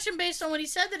the impression, based on what he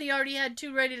said, that he already had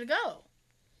 2 ready to go.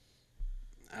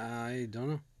 I don't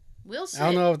know. We'll see. I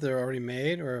don't know if they're already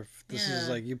made or if this is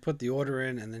Yeah. like you put the order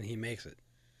in and then he makes it.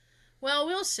 Well,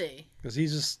 we'll see. Because he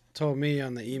just told me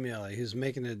on the email like, he's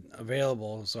making it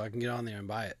available so I can get on there and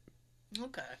buy it.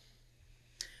 Okay.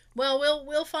 Well,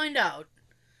 we'll find out.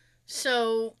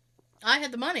 So, I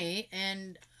had the money,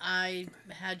 and I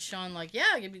had Sean like,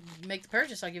 yeah, make the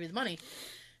purchase, I'll give you the money.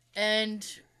 And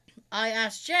I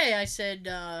asked Jay, I said,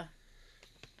 I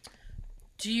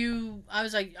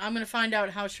was like, I'm going to find out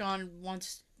how Sean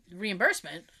wants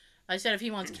reimbursement. I said, if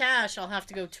he wants cash, I'll have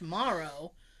to go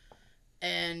tomorrow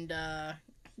and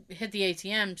hit the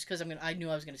ATMs because I knew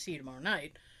I was going to see you tomorrow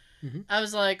night. Mm-hmm. I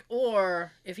was like,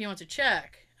 or if he wants a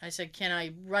check, I said, can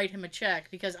I write him a check?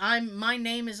 Because my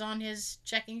name is on his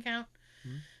checking account.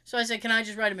 Mm-hmm. So I said, can I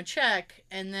just write him a check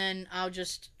and then I'll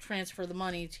just transfer the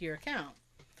money to your account?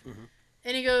 Mm-hmm.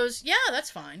 And he goes, yeah, that's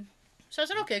fine. So I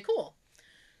said, okay, cool.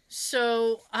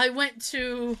 So I went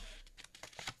to...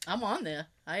 I'm on there.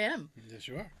 I am. Yes,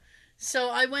 you are. So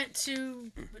I went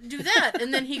to do that.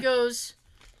 And then he goes,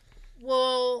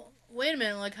 well, wait a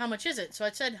minute. Like, how much is it? So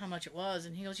I said how much it was.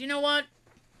 And he goes, you know what?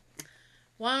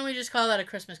 Why don't we just call that a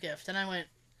Christmas gift? And I went,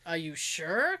 are you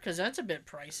sure? Because that's a bit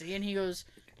pricey. And he goes,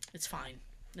 it's fine.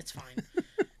 It's fine.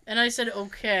 And I said,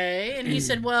 okay. And he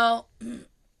said, well,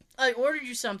 I ordered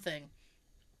you something.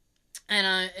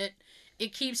 And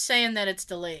it keeps saying that it's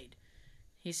delayed.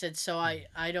 He said, so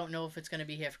I don't know if it's going to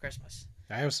be here for Christmas.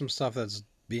 I have some stuff that's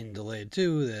being delayed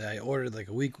too that I ordered like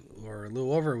a week or a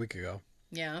little over a week ago.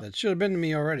 Yeah. That should have been to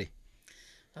me already.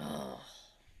 Oh.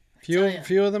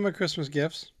 Few of them are Christmas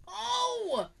gifts.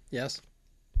 Oh! Yes.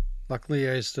 Luckily,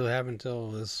 I still have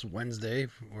until this Wednesday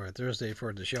or Thursday for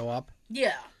it to show up.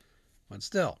 Yeah. But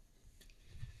still.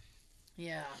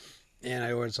 Yeah. And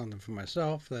I ordered something for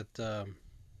myself that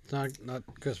it's not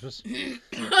Christmas.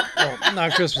 Well,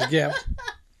 not a Christmas gift.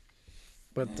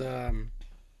 But the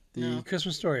No.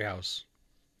 Christmas Story House.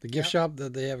 The gift shop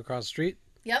that they have across the street.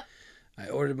 Yep. I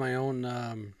ordered my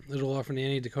own Little Orphan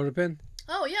Annie Dakota pin.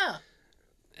 Oh, yeah.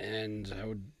 And I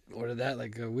would order that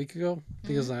like a week ago. I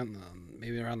think it was on,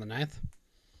 maybe around the 9th.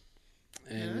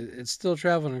 And it's still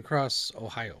traveling across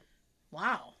Ohio.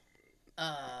 Wow.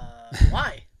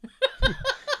 Why?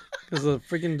 Because of the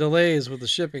freaking delays with the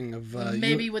shipping of...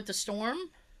 Maybe with the storm?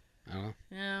 I don't know.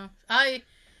 Yeah.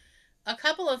 A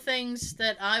couple of things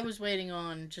that I was waiting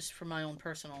on just for my own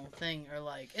personal thing are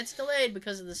like, it's delayed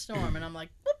because of the storm. And I'm like,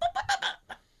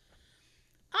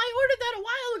 I ordered that a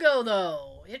while ago,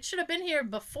 though. It should have been here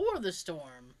before the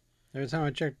storm. Every time I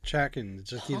check tracking, it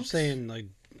just keeps Punks. saying like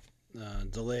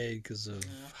delayed because of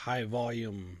high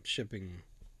volume shipping.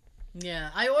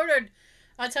 Yeah,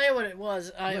 I'll tell you what it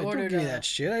was. I Don't ordered... give me that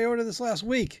shit. I ordered this last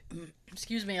week.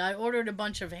 Excuse me. I ordered a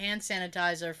bunch of hand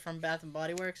sanitizer from Bath &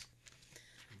 Body Works.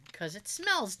 Because it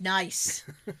smells nice.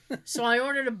 So I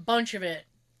ordered a bunch of it.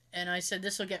 And I said,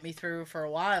 this will get me through for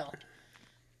a while.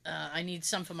 I need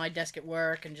some for my desk at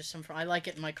work and just some for... I like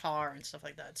it in my car and stuff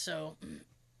like that. So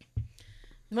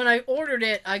when I ordered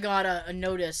it, I got a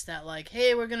notice that like,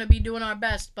 hey, we're going to be doing our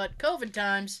best, but COVID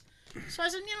times. So I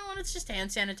said, you know what, it's just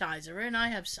hand sanitizer, and I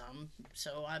have some.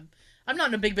 So I'm not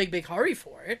in a big hurry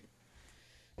for it.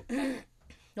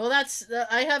 Well,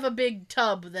 I have a big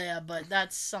tub there, but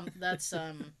that's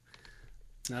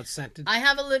Not scented. I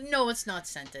have no, it's not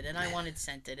scented, and I wanted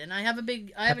scented, and I have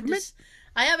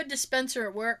a dispenser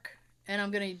at work, and I'm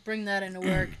gonna bring that into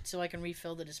work so I can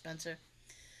refill the dispenser.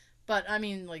 But I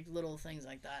mean, like little things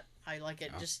like that, I like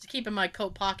it just to keep in my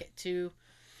coat pocket too.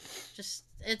 Just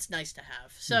it's nice to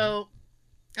have. So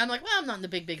I'm like, well, I'm not in the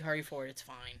big hurry for it. It's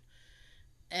fine.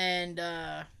 And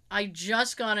I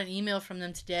just got an email from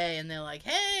them today, and they're like,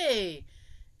 hey,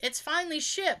 it's finally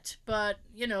shipped, but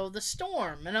you know the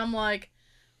storm, and I'm like.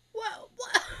 What?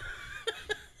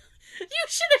 You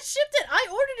should have shipped it. I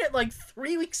ordered it like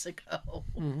 3 weeks ago.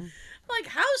 Mm-hmm. Like,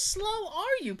 how slow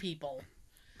are you people?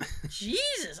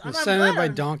 Jesus. I'm sending it by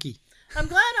donkey. I'm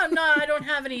glad I don't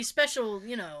have any special,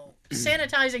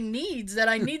 sanitizing needs that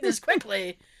I need this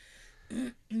quickly.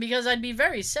 Because I'd be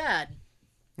very sad.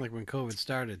 Like when COVID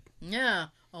started. Yeah.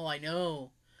 Oh, I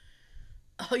know.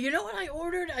 Oh, you know what I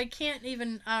ordered? I can't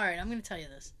even... All right, I'm going to tell you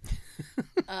this.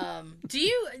 Do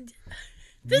you...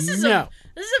 This is a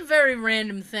very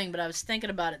random thing, but I was thinking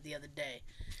about it the other day.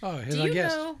 Oh, here's our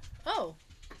guest. Oh,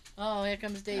 here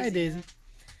comes Daisy. Hi, Daisy.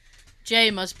 Jay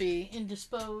must be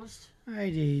indisposed. Hi,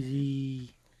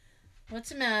 Daisy. What's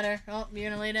the matter? Oh,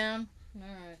 you're gonna lay down? All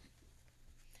right.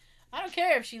 I don't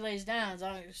care if she lays down.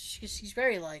 She's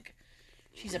very like,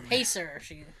 she's a pacer.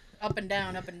 She up and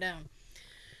down, up and down.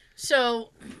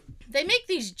 So, they make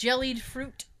these jellied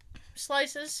fruit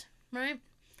slices, right?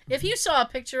 If you saw a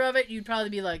picture of it, you'd probably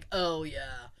be like, "Oh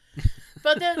yeah,"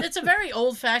 but it's a very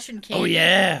old-fashioned candy. Oh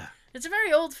yeah. It's a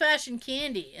very old-fashioned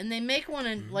candy, and they make one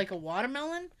in like a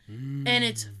watermelon, and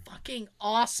it's fucking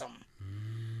awesome.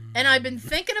 And I've been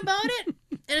thinking about it,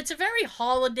 and it's a very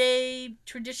holiday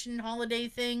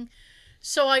thing.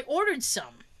 So I ordered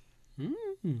some.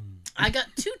 I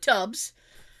got 2 tubs.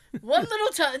 One little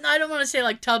tub. I don't want to say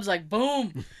like tubs like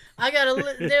boom. I got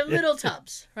they're little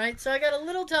tubs, right? So I got a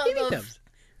little tub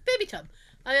baby tub.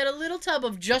 I got a little tub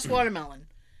of just watermelon,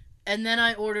 and then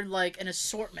I ordered like an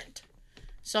assortment.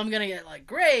 So I'm gonna get like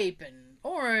grape and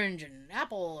orange and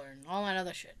apple and all that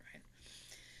other shit, right?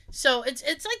 So it's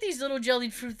like these little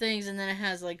jellied fruit things, and then it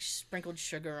has like sprinkled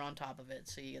sugar on top of it,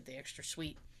 so you get the extra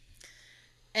sweet.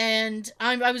 And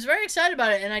I was very excited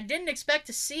about it, and I didn't expect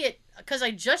to see it because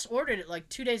I just ordered it like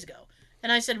 2 days ago. And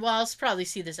I said, well, I'll probably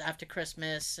see this after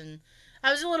Christmas. And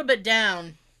I was a little bit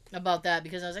down about that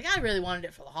because I was like, I really wanted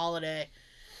it for the holiday,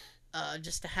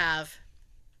 just to have.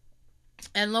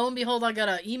 And lo and behold, I got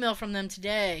an email from them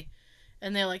today,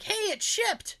 and they're like, hey, it's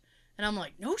shipped. And I'm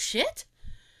like, no shit?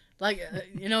 Like,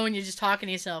 you know, when you're just talking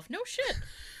to yourself, no shit.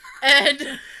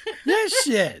 And No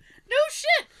shit. No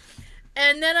shit.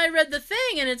 And then I read the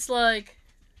thing, and it's like,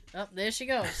 oh, there she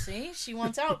goes. See? She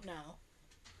wants out now.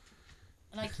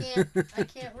 And I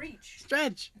can't reach.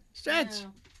 Stretch.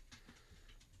 No.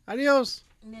 Adios.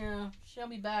 No. She'll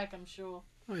be back, I'm sure.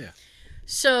 Oh yeah.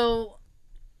 So,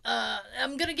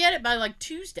 I'm going to get it by like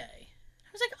Tuesday.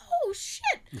 I was like, oh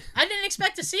shit. I didn't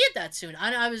expect to see it that soon.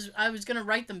 I was going to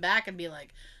write them back and be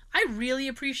like, I really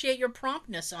appreciate your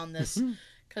promptness on this.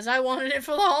 Because I wanted it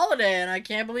for the holiday, and I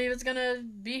can't believe it's going to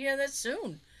be here this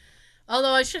soon.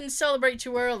 Although I shouldn't celebrate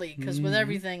too early, because with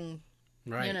everything,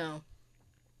 Right. you know,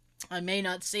 I may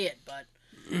not see it, but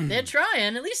they're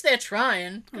trying. At least they're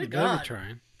trying. Good God. They're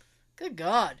trying. Good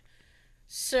God.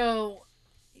 So,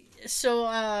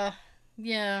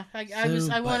 yeah,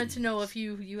 I wanted to know if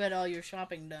you had all your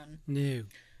shopping done. No.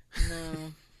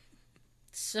 No.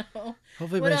 So,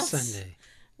 Hopefully what by else? Sunday.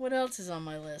 What else is on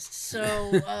my list?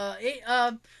 So,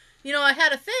 you know, I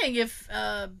had a thing if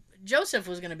Joseph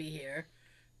was going to be here,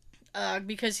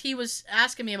 because he was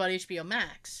asking me about HBO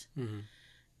Max,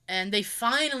 and they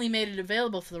finally made it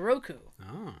available for the Roku.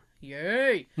 Oh.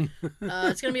 Yay!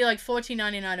 It's going to be like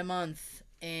 $14.99 a month,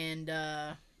 and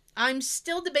I'm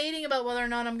still debating about whether or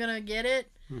not I'm going to get it,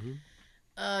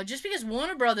 just because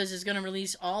Warner Brothers is going to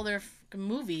release all their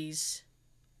movies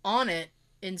on it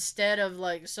instead of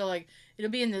like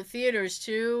it'll be in the theaters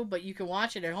too, but you can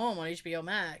watch it at home on HBO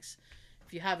Max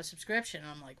if you have a subscription.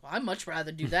 I'm like, well, I'd much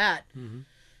rather do that.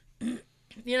 You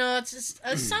know, it's just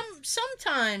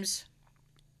sometimes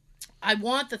I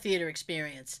want the theater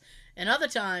experience, and other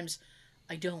times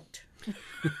I don't. Do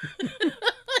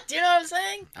you know what I'm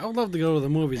saying? I would love to go to the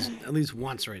movies at least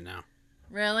once right now.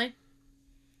 Really?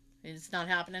 It's not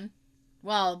happening?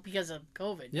 Well, because of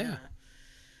COVID. Yeah.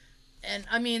 And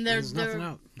I mean, they're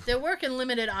working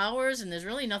limited hours, and there's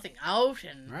really nothing out.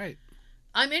 And Right.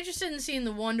 I'm interested in seeing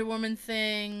the Wonder Woman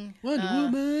thing. Wonder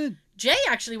Woman. Jay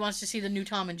actually wants to see the new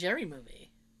Tom and Jerry movie.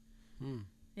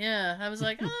 Yeah, I was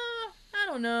like, I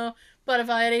don't know, but if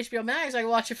I had HBO Max, I could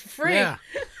watch it for free. Yeah.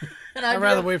 And I'd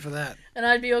rather wait for that. And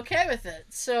I'd be okay with it.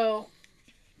 So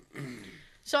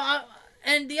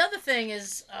and the other thing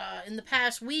is, in the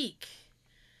past week,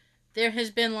 there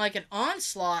has been like an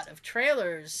onslaught of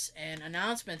trailers and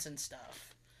announcements and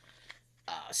stuff.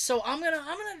 So I'm gonna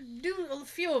do a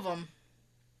few of them,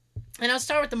 and I'll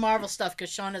start with the Marvel stuff because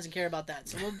Sean doesn't care about that.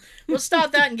 So we'll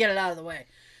start that and get it out of the way.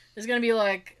 There's gonna be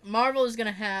like Marvel is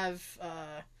gonna have.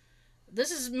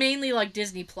 This is mainly like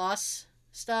Disney Plus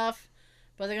stuff,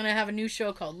 but they're gonna have a new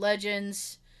show called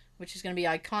Legends, which is gonna be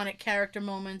iconic character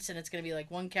moments, and it's gonna be like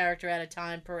one character at a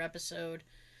time per episode.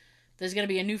 There's going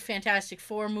to be a new Fantastic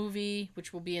Four movie,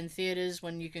 which will be in theaters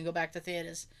when you can go back to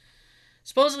theaters.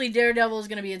 Supposedly Daredevil is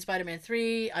going to be in Spider-Man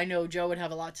 3. I know Joe would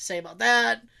have a lot to say about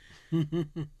that.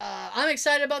 I'm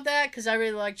excited about that because I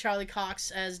really like Charlie Cox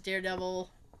as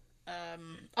Daredevil.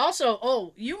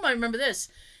 Also, you might remember this.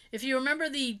 If you remember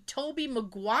the Tobey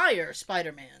Maguire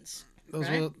Spider-Mans.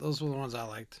 Those were the ones I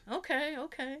liked. Okay.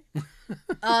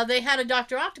 They had a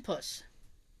Dr. Octopus,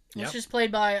 which is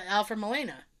played by Alfred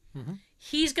Molina.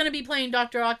 He's going to be playing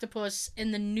Dr. Octopus in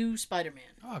the new Spider-Man.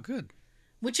 Oh, good.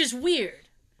 Which is weird.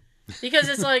 Because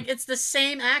it's like, it's the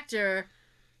same actor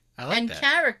and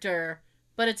character,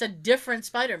 but it's a different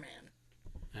Spider-Man.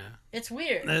 Yeah. It's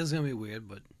weird. That is going to be weird,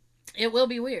 but... It will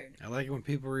be weird. I like it when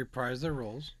people reprise their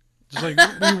roles. Just like,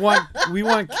 we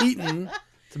want Keaton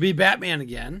to be Batman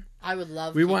again. I would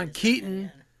love We want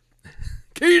Keaton...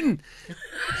 Keaton!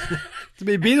 to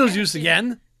be Beetlejuice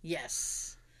again.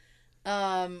 Yes.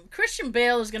 Christian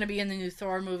Bale is going to be in the new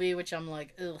Thor movie, which I'm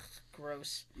like, ugh,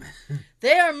 gross.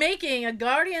 They are making a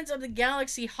Guardians of the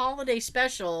Galaxy holiday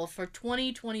special for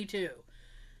 2022.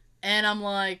 And I'm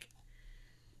like,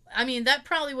 I mean, that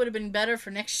probably would have been better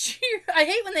for next year. I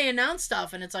hate when they announce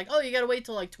stuff and it's like, oh, you got to wait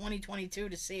till like 2022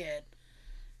 to see it.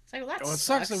 It's like, well, that Well, it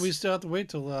sucks that we still have to wait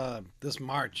till this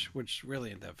March, which really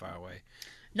ain't that far away.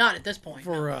 Not at this point.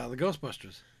 For the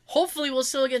Ghostbusters. Hopefully we'll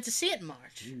still get to see it in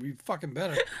March. We fucking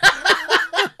better.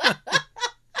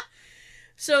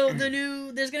 So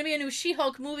there's going to be a new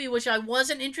She-Hulk movie, which I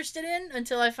wasn't interested in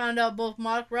until I found out both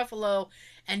Mark Ruffalo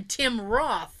and Tim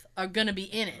Roth are going to be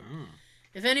in it. Mm.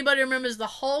 If anybody remembers the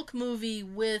Hulk movie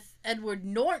with Edward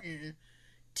Norton,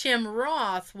 Tim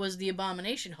Roth was the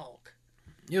Abomination Hulk.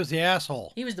 He was the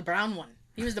asshole. He was the brown one.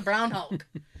 He was the brown Hulk.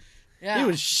 Yeah. He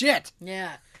was shit.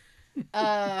 Yeah.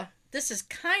 This is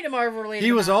kind of Marvel related.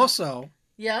 He was also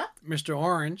Mr.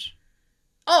 Orange.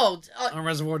 Oh, on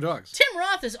Reservoir Dogs. Tim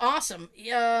Roth is awesome.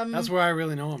 That's where I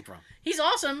really know him from. He's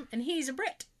awesome, and he's a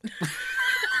Brit.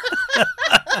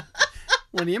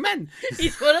 One of your men.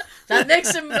 That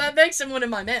makes him one of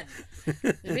my men.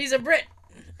 He's a Brit.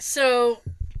 So,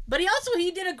 but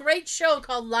he did a great show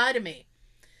called Lie to Me,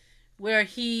 where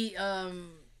he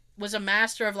was a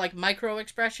master of like micro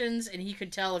expressions, and he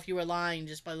could tell if you were lying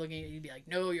just by looking at you. He'd be like,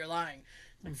 "No, you're lying."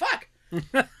 I'm like, fuck.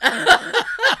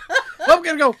 I'm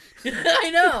gonna go.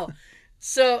 I know.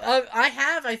 So I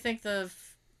have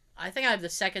the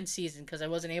second season because I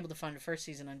wasn't able to find the first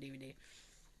season on DVD.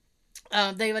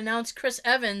 They've announced Chris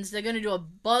Evans. They're going to do a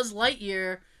Buzz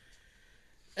Lightyear.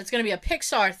 It's going to be a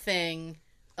Pixar thing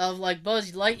of like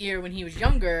Buzz Lightyear when he was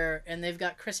younger, and they've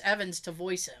got Chris Evans to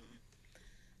voice him.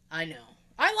 I know.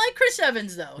 I like Chris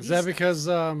Evans though. Is that because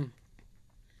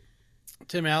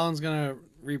Tim Allen's going to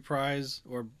reprise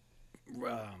or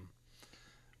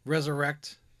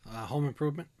resurrect Home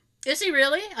Improvement? Is he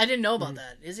really? I didn't know about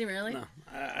that. Is he really? No.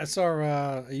 I saw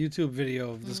a YouTube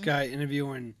video of this guy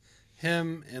interviewing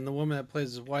him and the woman that plays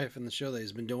his wife in the show that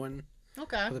he's been doing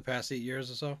for the past 8 years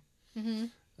or so. Mm-hmm.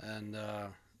 And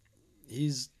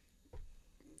he's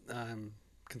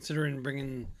considering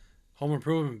bringing Home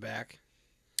Improvement back.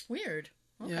 Weird.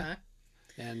 Okay. Yeah.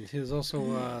 And he was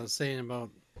also saying about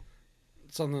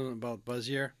something about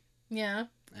Buzz-Year. Yeah.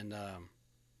 And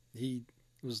he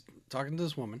was talking to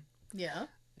this woman. Yeah.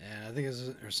 And I think it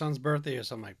was her son's birthday or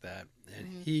something like that.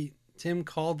 And Tim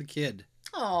called the kid.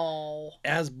 Oh.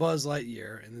 As Buzz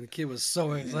Lightyear. And the kid was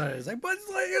so excited. He's like, Buzz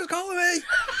Lightyear's calling me.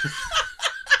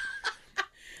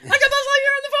 I got Buzz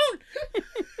Lightyear on the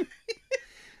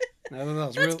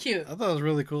phone. That's cute. I thought it was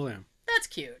really cool of him. That's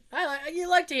cute. You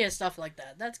like to hear stuff like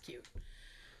that. That's cute.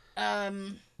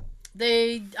 I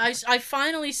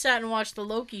finally sat and watched the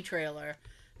Loki trailer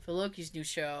for Loki's new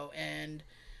show, and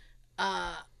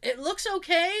it looks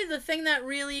okay. The thing that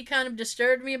really kind of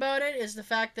disturbed me about it is the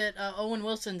fact that Owen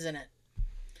Wilson's in it.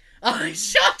 Sean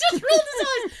just rolled his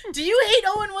eyes. Do you hate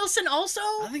Owen Wilson also?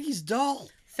 I think he's dull.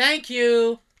 Thank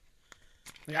you.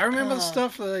 Like, I remember the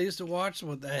stuff that I used to watch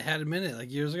that had him in it,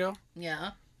 like years ago.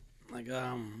 Yeah. Like,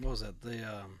 what was that? It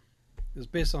was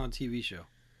based on a TV show.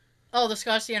 Oh, the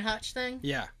Starsky and Hutch thing?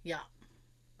 Yeah. Yeah.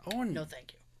 Owen. No,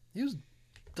 thank you. He was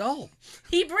dull.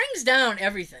 He brings down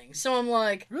everything, so I'm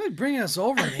like... Really bringing us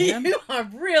over, man. You are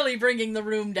really bringing the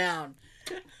room down.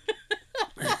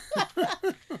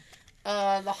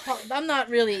 I'm not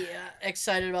really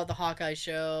excited about the Hawkeye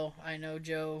show. I know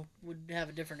Joe would have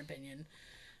a different opinion.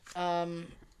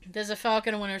 There's a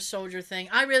Falcon and Winter Soldier thing.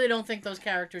 I really don't think those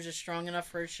characters are strong enough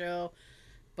for a show,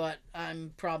 but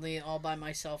I'm probably all by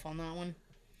myself on that one.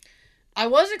 I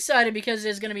was excited because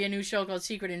there's going to be a new show called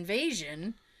Secret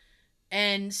Invasion,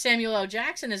 and Samuel L.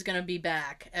 Jackson is going to be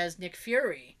back as Nick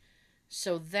Fury.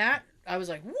 So that, I was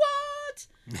like, what?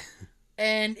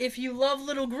 And if you love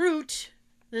Little Groot,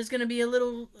 there's going to be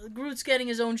Groot's getting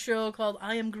his own show called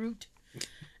I Am Groot.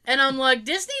 And I'm like,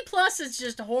 Disney Plus is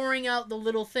just whoring out the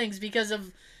little things because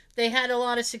they had a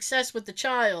lot of success with The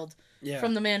Child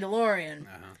from The Mandalorian,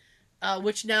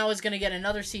 which now is going to get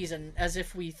another season as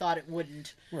if we thought it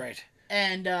wouldn't. Right.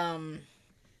 And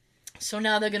so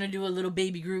now they're going to do a little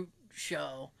Baby Groot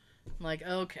show. I'm like,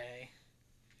 okay.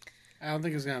 I don't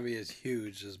think it's going to be as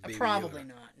huge as Baby Probably Yoda.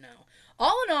 not, no.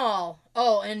 All in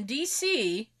all, and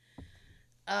DC,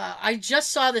 I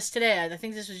just saw this today. I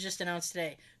think this was just announced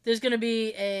today. There's going to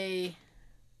be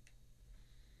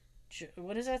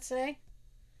what does that say?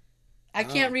 I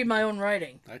can't read my own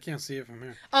writing. I can't see it from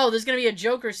here. Oh, there's going to be a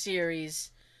Joker series,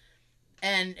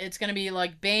 and it's going to be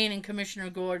like Bane and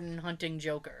Commissioner Gordon hunting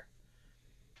Joker.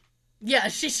 Yeah,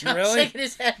 she's really? shaking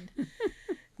his head.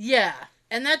 Yeah,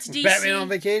 and that's DC. Batman on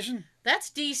vacation? That's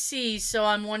DC, so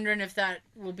I'm wondering if that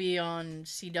will be on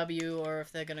CW or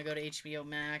if they're gonna go to HBO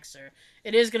Max, or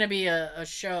it is gonna be a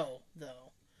show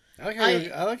though. I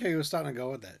like how you were starting to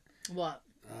go with that. What?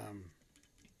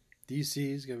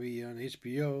 DC's gonna be on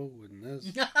HBO with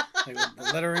this, like with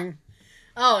the lettering.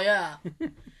 Oh yeah.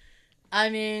 I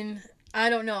mean, I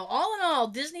don't know. All in all,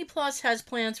 Disney Plus has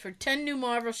plans for 10 new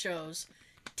Marvel shows,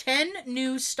 10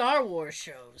 new Star Wars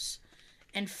shows,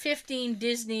 and 15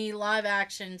 Disney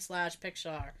live-action /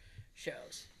 Pixar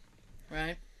shows.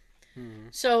 Right? Mm-hmm.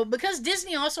 So, because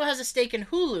Disney also has a stake in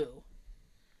Hulu,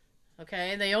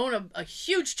 okay, they own a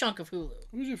huge chunk of Hulu.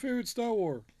 Who's your favorite Star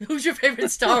Wars? Who's your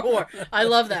favorite Star Wars? I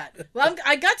love that. Well,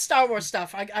 I got Star Wars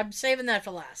stuff. I'm saving that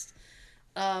for last.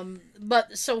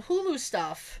 But, so Hulu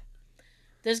stuff...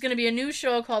 There's going to be a new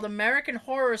show called American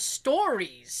Horror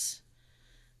Stories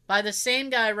by the same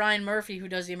guy, Ryan Murphy, who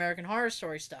does the American Horror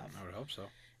Story stuff. I would hope so.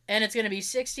 And it's going to be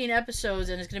 16 episodes,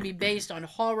 and it's going to be based on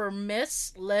horror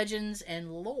myths, legends,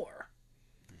 and lore.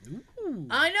 Ooh.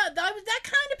 I know. That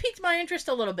kind of piqued my interest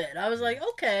a little bit. I was like,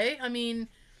 okay. I mean,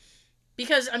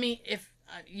 because, I mean, if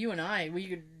you and I, we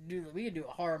could do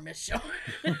a horror myth show.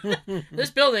 This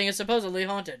building is supposedly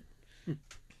haunted.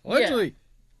 Allegedly.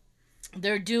 Yeah.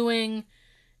 They're doing...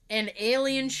 an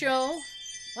alien show.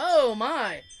 Oh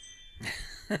my!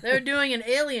 They're doing an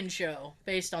alien show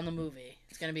based on the movie.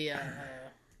 It's gonna be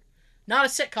not a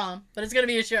sitcom, but it's gonna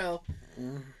be a show.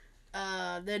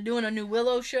 They're doing a new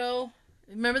Willow show.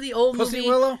 Remember the old Pussy movie?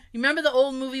 Willow? You remember the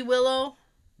old movie Willow?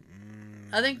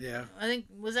 Yeah. I think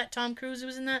was that Tom Cruise who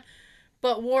was in that?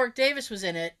 But Warwick Davis was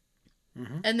in it,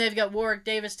 and they've got Warwick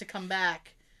Davis to come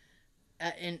back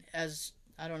as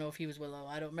I don't know if he was Willow.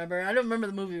 I don't remember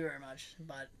the movie very much,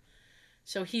 but.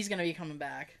 So he's going to be coming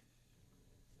back.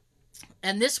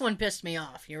 And this one pissed me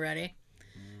off. You ready?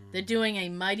 They're doing a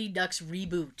Mighty Ducks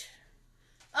reboot.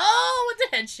 Oh, with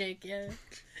the head shake, yeah.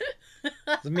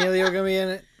 Is Emilio going to be in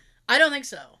it? I don't think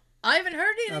so. I haven't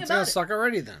heard anything That's about gonna it. suck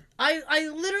already then. I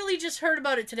literally just heard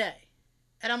about it today.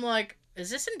 And I'm like,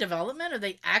 is this in development? Are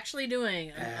they actually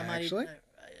doing a Mighty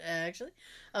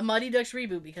Ducks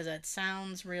reboot? Because that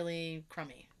sounds really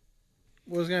crummy.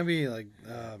 Well, it's going to be like...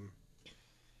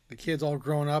 the kids all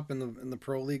grown up in the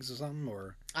pro leagues or something,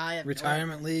 or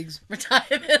retirement leagues.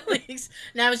 Retirement leagues.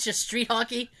 Now it's just street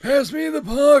hockey. Pass me the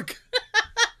puck.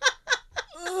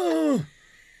 Oh,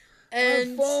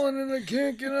 And I've fallen and I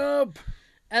can't get up.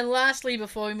 And lastly,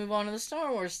 before we move on to the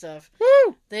Star Wars stuff,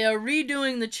 Woo! They are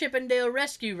redoing the Chippendale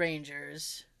Rescue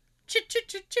Rangers.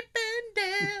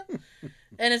 Chippendale.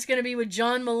 And it's going to be with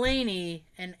John Mulaney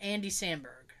and Andy Samberg.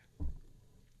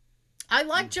 I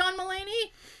like John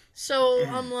Mulaney. So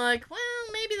I'm like, well,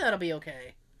 maybe that'll be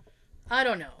okay. I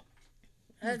don't know.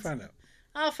 We'll find out.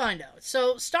 I'll find out.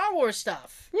 So, Star Wars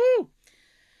stuff. Woo!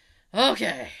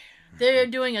 Okay. They're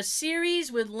doing a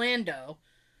series with Lando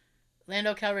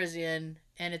Calrissian,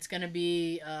 and it's going to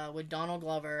be with Donald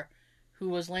Glover, who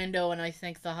was Lando in, I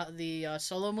think, the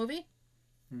Solo movie.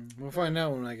 We'll find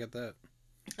out when I get that.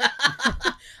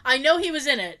 I know he was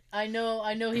in it. I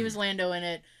know he was Lando in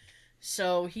it.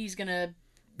 So, he's going to...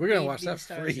 We're going to watch that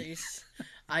for free.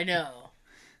 I know.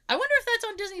 I wonder if that's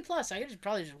on Disney Plus. I could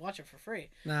probably just watch it for free.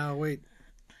 No, wait.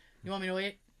 You want me to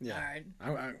wait? Yeah.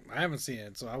 All right. I haven't seen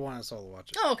it, so I want us all to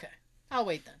watch it. Oh, okay. I'll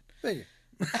wait then. Thank you.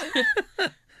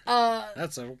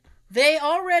 That's a... They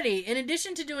already, in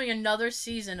addition to doing another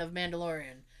season of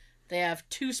Mandalorian, they have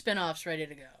 2 spin-offs ready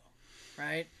to go.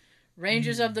 Right?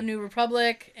 Rangers of the New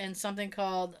Republic and something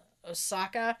called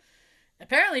Osaka.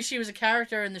 Apparently she was a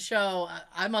character in the show.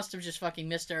 I must have just fucking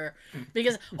missed her.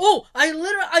 Because,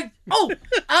 remember, I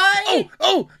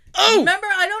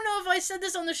don't know if I said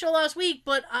this on the show last week,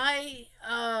 but I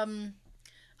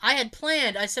had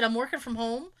planned, I said I'm working from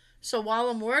home, so while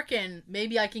I'm working,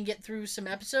 maybe I can get through some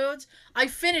episodes. I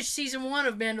finished season 1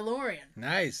 of Mandalorian.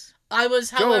 Nice. I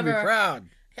was, Joe however... will be proud.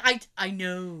 I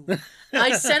know.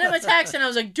 I sent him a text and I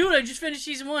was like, dude, I just finished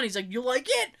season 1. He's like, you like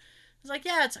it? I was like,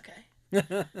 yeah, it's okay. I mean,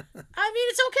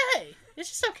 it's okay. It's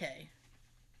just okay.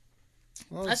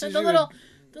 Well, I said the little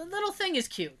thing is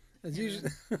cute. That's usually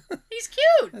He's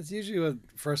cute. That's usually what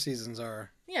first seasons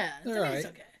are. Yeah, They're all right. it's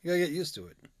okay. You gotta get used to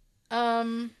it.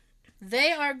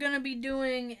 They are gonna be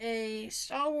doing a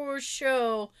Star Wars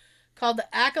show called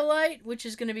The Acolyte, which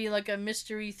is gonna be like a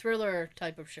mystery thriller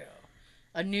type of show.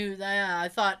 I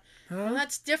thought, well,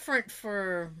 that's different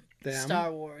for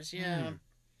Star Wars. Yeah.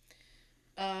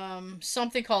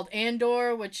 Something called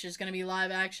Andor, which is going to be live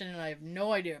action, and I have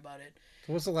no idea about it.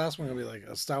 So what's the last one going to be like?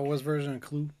 A Star Wars version of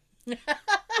Clue?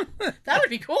 That would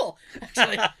be cool,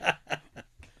 actually.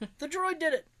 The droid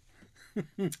did it.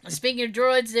 Speaking of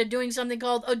droids, they're doing something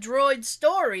called A Droid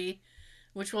Story,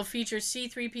 which will feature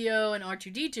C-3PO and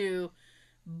R2-D2,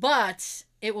 but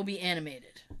it will be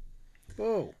animated.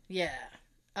 Oh. Yeah.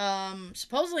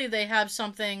 Supposedly they have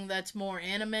something that's more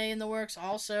anime in the works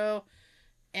also,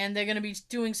 and they're going to be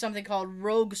doing something called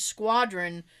Rogue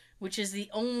Squadron, which is the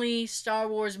only Star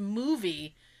Wars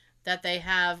movie that they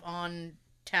have on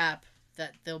tap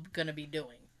that they're going to be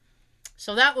doing.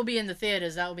 So that will be in the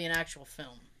theaters. That will be an actual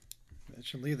film. I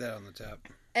should leave that on the tap.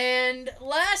 And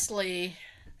lastly,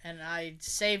 and I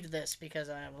saved this because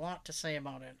I have a lot to say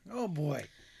about it. Oh, boy.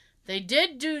 They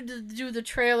did do the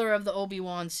trailer of the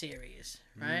Obi-Wan series,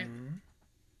 right? Mm-hmm.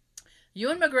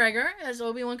 Ewan McGregor as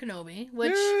Obi-Wan Kenobi,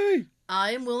 which Yay!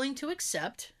 I am willing to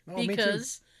accept Oh,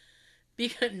 because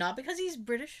not because he's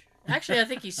British. Actually, I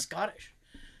think he's Scottish.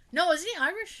 No, is he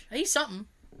Irish? He's something.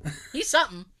 He's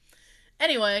something.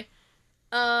 Anyway,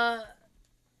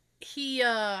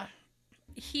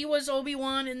 he was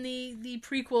Obi-Wan in the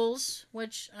prequels,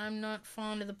 which I'm not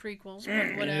fond of the prequels,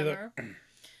 but whatever.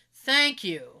 Thank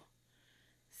you.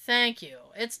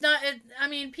 It's not. I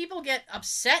mean, people get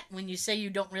upset when you say you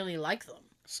don't really like them.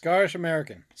 Scottish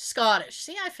American. Scottish.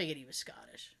 See, I figured he was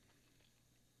Scottish.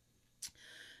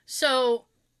 So,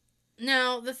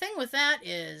 now the thing with that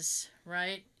is,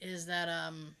 right, is that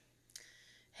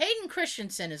Hayden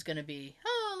Christensen is going to be.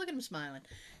 Oh, look at him smiling.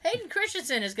 Hayden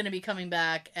Christensen is going to be coming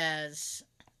back as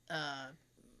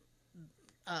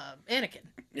Anakin.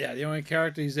 Yeah, the only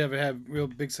character he's ever had real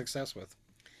big success with.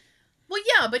 Well,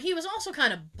 yeah, but he was also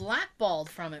kind of blackballed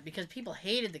from it because people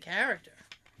hated the character.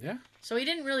 Yeah. So he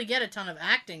didn't really get a ton of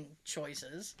acting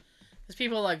choices. Because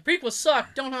people are like, prequels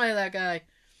suck, don't hire that guy.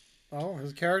 Oh,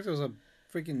 his character was a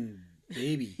freaking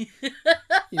baby.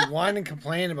 He whined and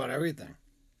complained about everything.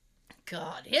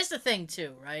 God, here's the thing,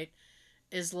 too, right?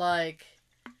 Is like,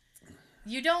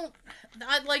 you don't,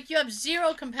 you have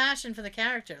zero compassion for the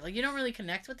character. Like, you don't really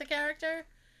connect with the character.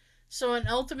 So, and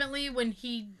ultimately, when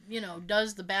he,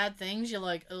 does the bad things, you're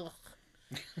like, ugh.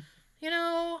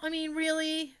 I mean,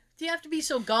 really? Do you have to be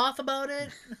so goth about it?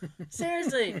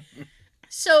 Seriously.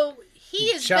 So, he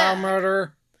is Child back.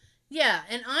 murderer. Yeah,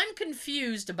 and I'm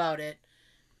confused about it.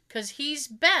 Because he's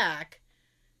back,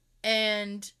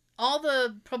 and all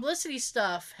the publicity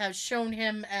stuff has shown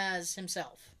him as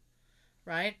himself.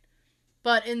 Right?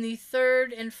 But in the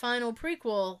third and final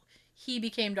prequel, he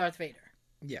became Darth Vader.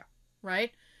 Yeah.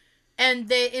 Right? And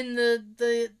they in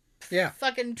the Yeah.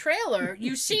 fucking trailer,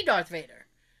 you see Darth Vader.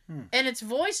 And it's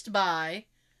voiced by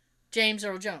James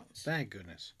Earl Jones. Thank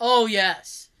goodness. Oh,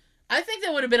 yes. I think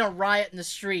there would have been a riot in the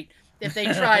street if they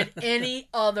tried any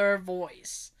other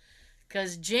voice.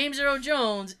 Because James Earl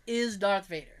Jones is Darth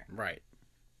Vader. Right.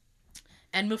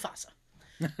 And Mufasa.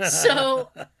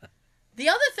 So, the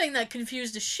other thing that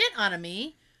confused the shit out of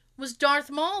me was Darth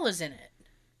Maul is in it.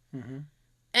 Mm-hmm.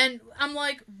 And I'm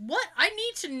like, what? I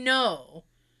need to know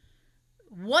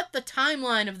what the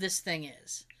timeline of this thing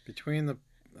is. Between the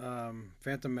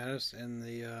Phantom Menace and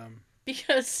the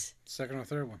Because second or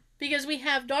third one. Because we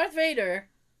have Darth Vader,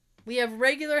 we have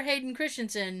regular Hayden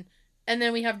Christensen, and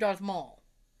then we have Darth Maul.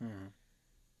 Mm-hmm.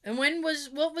 And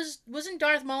wasn't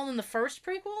Darth Maul in the first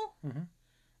prequel? Mm-hmm.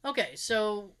 Okay,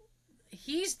 so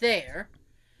he's there.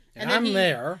 And I'm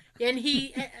there. And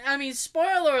I mean,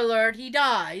 spoiler alert, he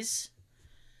dies.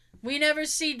 We never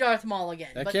see Darth Maul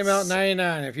again. That came out in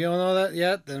 99. If you don't know that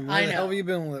yet, then where the hell have you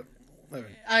been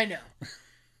living? I know.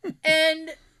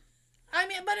 And, I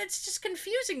mean, but it's just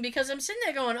confusing because I'm sitting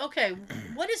there going, okay,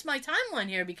 what is my timeline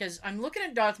here? Because I'm looking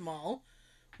at Darth Maul.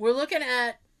 We're looking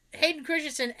at Hayden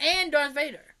Christensen and Darth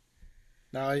Vader.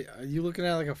 Now, are you looking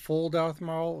at like a full Darth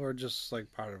Maul or just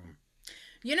like part of him?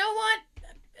 You know what?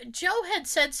 Joe had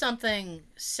said something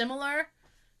similar.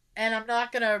 And I'm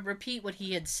not going to repeat what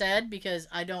he had said because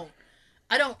I don't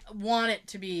want it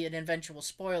to be an eventual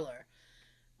spoiler.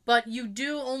 But you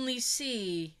do only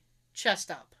see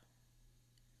chest up.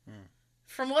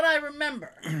 From what I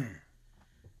remember.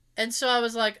 And so I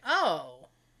was like, oh.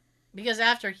 Because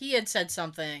after he had said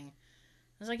something,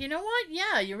 I was like, you know what?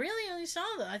 Yeah, you really only saw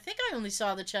I think I only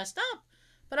saw the chest up.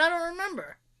 But I don't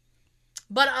remember.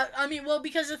 But, I mean, well,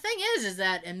 because the thing is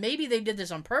that, and maybe they did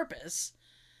this on purpose,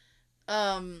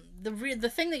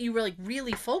 the thing that you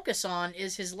really focus on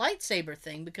is his lightsaber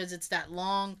thing because it's that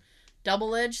long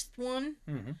double-edged one.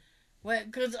 Mm-hmm.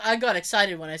 Because I got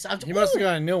excited when I saw it. He must have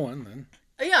got a new one then.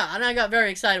 Yeah, and I got very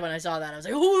excited when I saw that. I was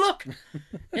like, "Oh, look!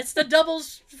 It's the double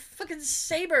fucking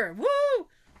saber! Woo!"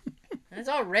 And it's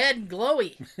all red and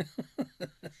glowy.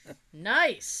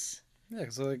 Nice. Yeah,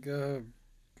 because I think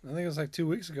it was like 2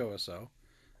 weeks ago or so.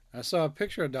 I saw a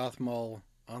picture of Darth Maul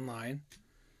online.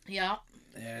 Yeah.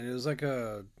 And it was like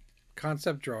a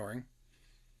concept drawing.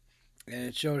 And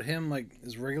it showed him like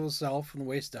his regular self from the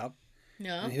waist up.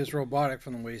 Yeah. And he was robotic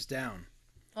from the waist down.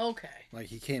 Okay. Like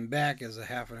he came back as a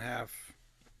half and half.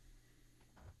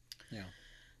 Yeah.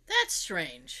 That's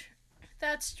strange.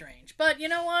 That's strange. But you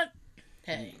know what?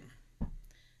 Hey,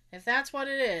 if that's what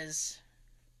it is,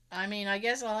 I mean, I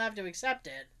guess I'll have to accept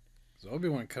it. So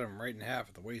Obi-Wan cut him right in half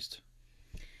at the waist.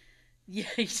 Yeah,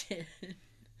 he did.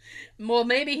 Well,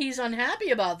 maybe he's unhappy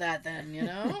about that then, you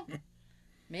know?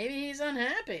 Maybe he's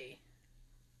unhappy.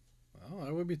 Well,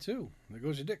 I would be too. There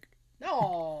goes your dick.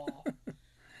 Oh.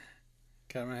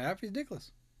 Cut him in half, he's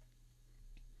dickless.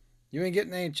 You ain't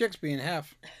getting any chicks being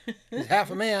half. He's half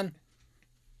a man.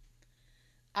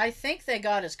 I think they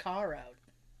got his car out.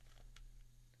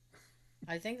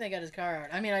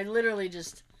 I mean, I literally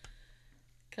just...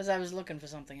 Because I was looking for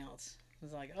something else. I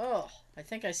was like, oh, I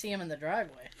think I see him in the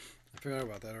driveway. I forgot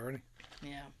about that already.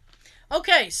 Yeah.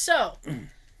 Okay, so...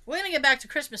 We're going to get back to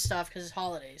Christmas stuff because it's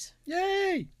holidays.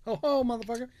 Yay! Ho ho,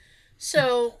 motherfucker.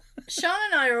 So, Sean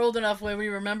and I are old enough where we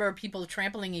remember people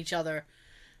trampling each other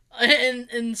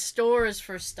in stores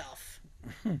for stuff.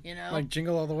 You know? Like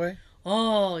Jingle All the Way?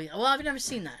 Oh, yeah. Well, I've never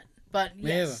seen that. But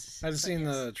yes. I've seen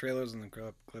the trailers and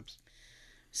the clips.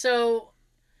 So,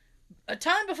 a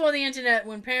time before the internet,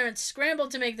 when parents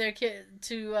scrambled to make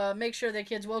make sure their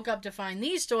kids woke up to find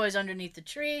these toys underneath the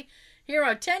tree, here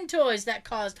are 10 toys that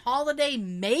caused holiday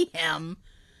mayhem.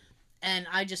 And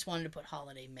I just wanted to put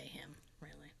holiday mayhem,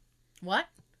 really. What?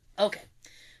 Okay.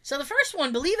 So the first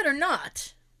one, believe it or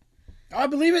not, I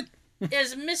believe it.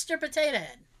 is Mr. Potato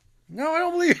Head. No, I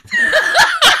don't believe it.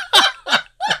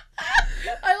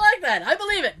 I like that. I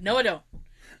believe it. No, I don't.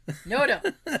 No, I don't.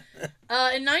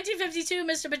 In 1952,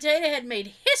 Mr. Potato Head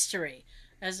made history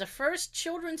as the first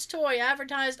children's toy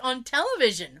advertised on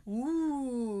television.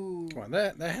 Ooh. Come on,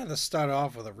 that had to start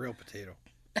off with a real potato.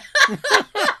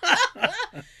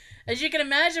 As you can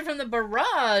imagine from the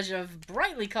barrage of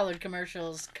brightly colored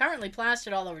commercials currently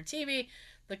plastered all over TV,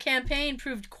 the campaign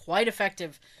proved quite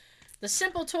effective. The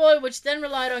simple toy, which then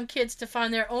relied on kids to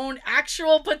find their own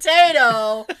actual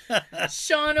potato,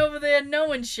 Sean over there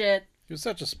knowing shit, You're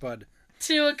such a spud.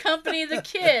 to accompany the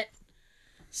kit,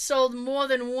 sold more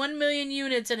than 1 million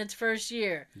units in its first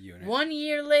year. 1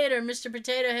 year later, Mr.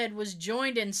 Potato Head was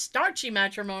joined in starchy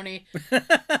matrimony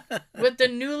with the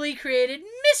newly created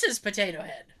Mrs. Potato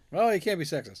Head. Well, you can't be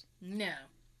sexist. No.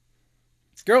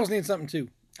 Girls need something too.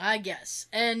 I guess.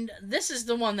 And this is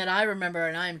the one that I remember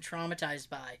and I am traumatized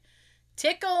by.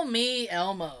 Tickle Me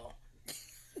Elmo.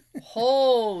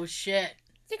 Oh, shit.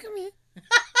 Tickle me.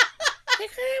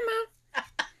 Tickle Elmo.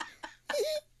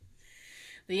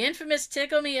 The infamous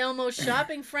Tickle Me Elmo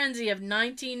shopping frenzy of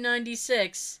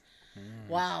 1996.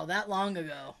 Wow, that long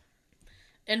ago.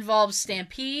 Involves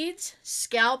stampedes,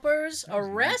 scalpers,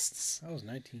 arrests, I was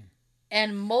 19.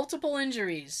 and multiple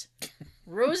injuries.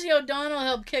 Rosie O'Donnell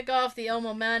helped kick off the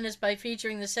Elmo madness by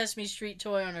featuring the Sesame Street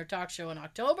toy on her talk show in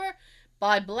October.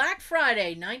 By Black Friday,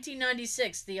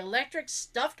 1996, the electric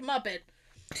stuffed Muppet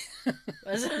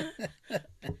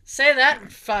say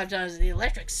that 5 times. The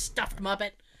electric stuffed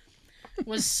Muppet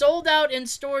was sold out in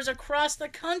stores across the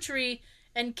country,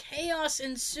 and chaos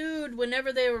ensued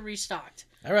whenever they were restocked.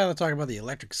 I'd rather talk about the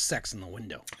electric sex in the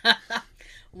window.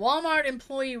 Walmart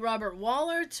employee Robert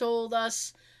Waller told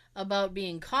us about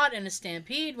being caught in a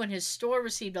stampede when his store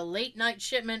received a late-night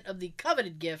shipment of the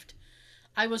coveted gift.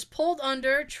 I was pulled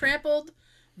under, trampled,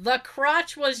 the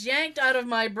crotch was yanked out of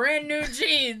my brand new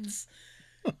jeans.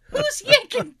 Who's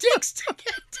yanking dicks to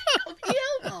get Tickle Me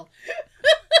Elmo?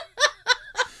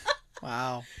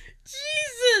 Wow.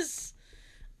 Jesus!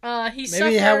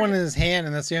 Maybe he had one in his hand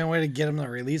and that's the only way to get him to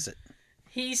release it.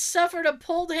 He suffered a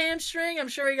pulled hamstring. I'm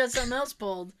sure he got something else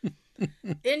pulled.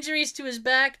 Injuries to his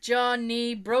back, jaw,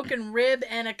 knee, broken rib,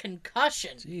 and a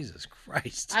concussion. Jesus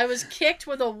Christ. I was kicked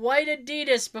with a white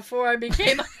Adidas before I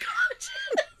became unconscious.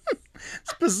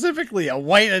 Specifically, a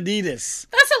white Adidas.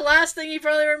 That's the last thing he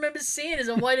probably remembers seeing is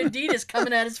a white Adidas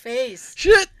coming at his face.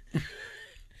 Shit!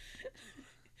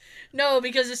 No,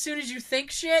 because as soon as you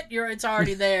think shit, it's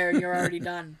already there and you're already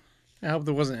done. I hope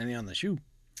there wasn't any on the shoe.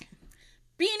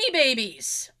 Beanie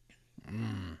Babies.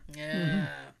 Yeah.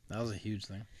 That was a huge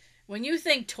thing. When you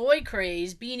think toy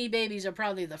craze, Beanie Babies are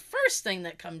probably the first thing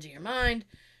that comes to your mind.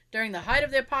 During the height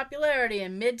of their popularity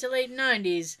in mid to late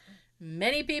 90s,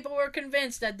 many people were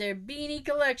convinced that their beanie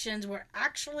collections were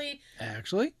actually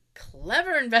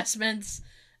clever investments,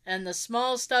 and the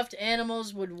small stuffed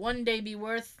animals would one day be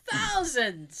worth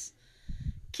thousands.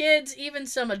 Kids, even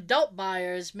some adult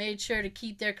buyers, made sure to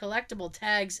keep their collectible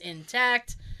tags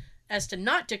intact as to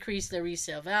not decrease their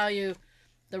resale value.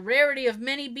 The rarity of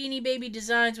many Beanie Baby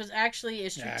designs was actually a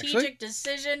strategic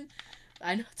decision.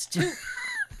 I know it's two.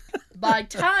 by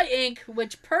Thai Inc.,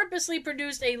 which purposely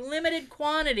produced a limited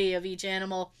quantity of each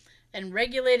animal and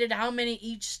regulated how many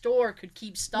each store could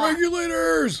keep stock.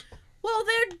 Regulators! Well,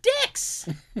 they're dicks.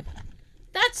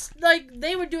 That's like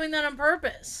they were doing that on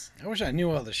purpose. I wish I knew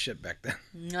all this shit back then.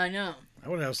 I know. I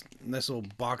would have a nice little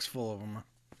box full of them.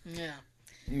 Yeah.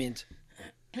 Mint.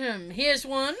 Here's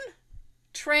one.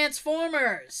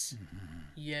 Transformers.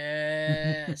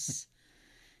 Yes.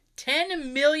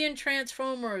 10 million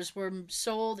Transformers were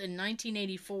sold in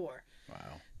 1984. Wow.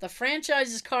 The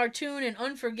franchise's cartoon and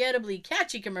unforgettably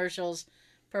catchy commercials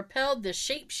propelled the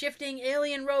shape-shifting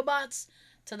alien robots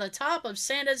to the top of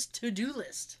Santa's to-do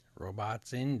list.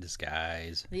 Robots in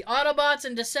disguise. The Autobots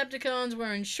and Decepticons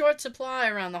were in short supply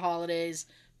around the holidays,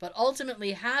 but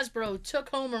ultimately Hasbro took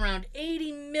home around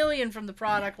 80 million from the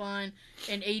product line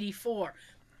in 84.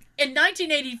 In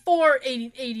 1984,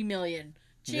 80 million.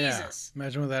 Jesus. Yeah,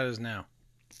 imagine what that is now.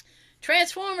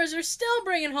 Transformers are still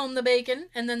bringing home the bacon,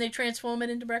 and then they transform it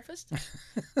into breakfast.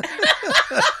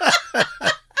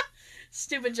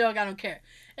 Stupid joke, I don't care.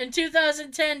 In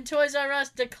 2010, Toys R Us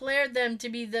declared them to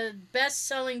be the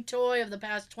best-selling toy of the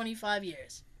past 25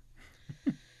 years.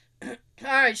 All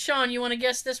right, Sean, you want to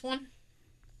guess this one?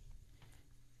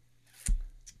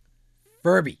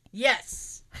 Furby.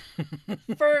 Yes.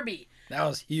 Furby. That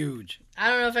was huge. I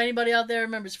don't know if anybody out there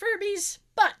remembers Furbies,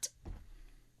 but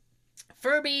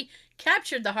Furby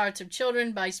captured the hearts of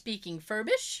children by speaking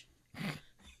Furbish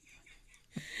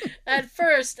at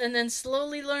first, and then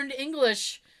slowly learned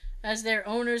English as their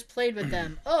owners played with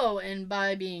them. Oh, and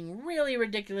by being really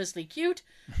ridiculously cute,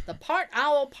 the part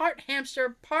owl, part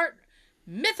hamster, part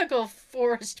mythical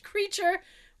forest creature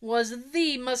was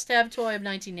the must-have toy of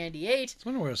 1998. I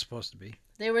wonder where it's supposed to be.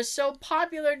 They were so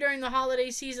popular during the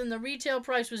holiday season, the retail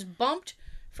price was bumped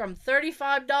from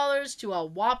 $35 to a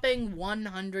whopping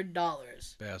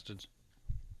 $100. Bastards.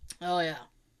 Oh, yeah.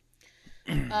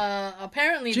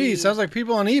 Apparently... Geez, sounds like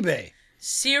people on eBay.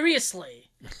 Seriously.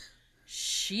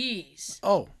 Jeez.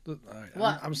 Oh, all right.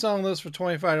 What? I'm selling this for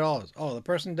 $25. Oh, the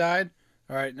person died?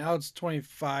 All right, now it's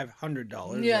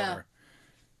 $2,500. Yeah. Or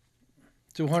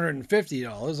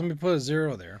 $250. Let me put a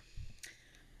zero there.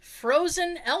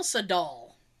 Frozen Elsa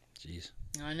doll. Jeez.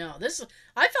 I know.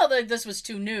 I felt like this was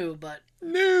too new, but...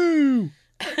 No!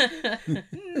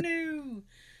 No.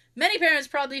 Many parents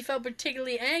probably felt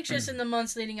particularly anxious in the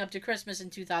months leading up to Christmas in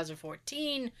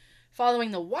 2014.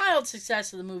 Following the wild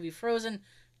success of the movie Frozen,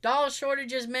 doll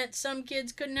shortages meant some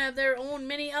kids couldn't have their own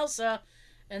mini Elsa,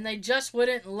 and they just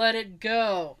wouldn't let it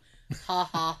go. Ha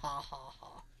ha ha ha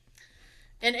ha.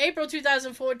 In April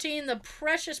 2014, the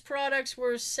precious products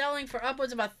were selling for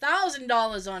upwards of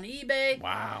 $1,000 on eBay.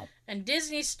 Wow. And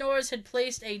Disney stores had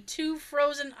placed a 2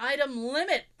 Frozen item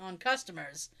limit on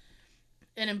customers.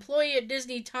 An employee at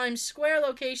Disney Times Square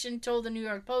location told the New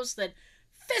York Post that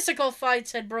physical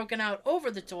fights had broken out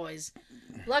over the toys.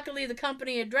 Luckily, the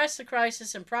company addressed the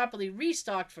crisis and properly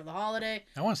restocked for the holiday.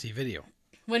 I want to see video.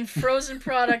 When Frozen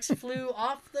products flew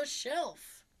off the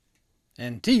shelf.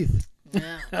 And teeth.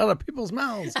 Yeah. Out of people's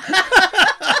mouths.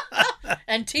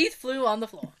 And teeth flew on the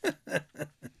floor.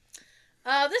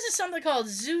 This is something called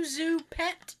Zuzu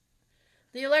Pet.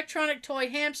 The electronic toy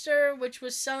hamster, which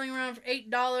was selling around for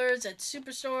 $8 at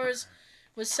superstores,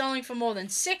 was selling for more than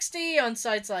 $60 on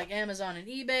sites like Amazon and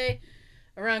eBay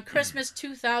around Christmas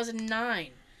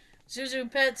 2009.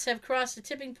 Zuzu Pets have crossed a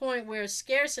tipping point where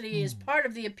scarcity is part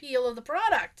of the appeal of the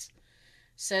product,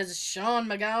 says Sean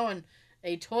McGowan,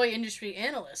 a toy industry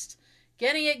analyst.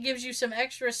 Getting it gives you some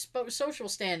extra social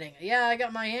standing. Yeah, I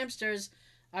got my hamsters.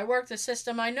 I work the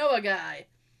system. I know a guy.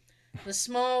 The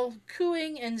small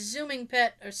cooing and zooming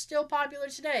pet are still popular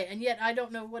today, and yet I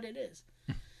don't know what it is.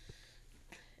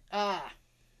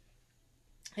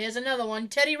 Here's another one.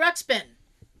 Teddy Ruxpin.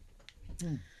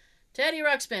 Teddy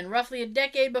Ruxpin. Roughly a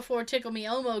decade before Tickle Me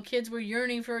Elmo, kids were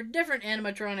yearning for a different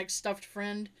animatronic stuffed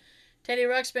friend. Teddy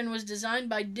Ruxpin was designed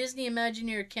by Disney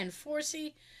Imagineer Ken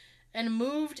Forsey and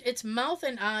moved its mouth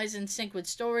and eyes in sync with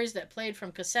stories that played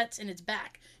from cassettes in its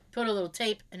back. Put a little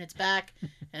tape in its back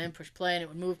and then push play and it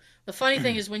would move. The funny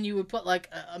thing is when you would put like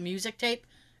a music tape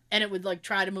and it would like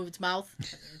try to move its mouth.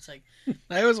 It's like...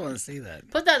 I always want to see that.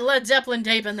 Put that Led Zeppelin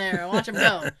tape in there and watch them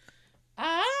go.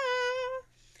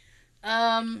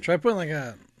 Try putting like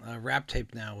a rap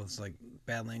tape now with like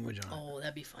bad language on it. Oh,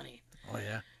 that'd be funny. Oh,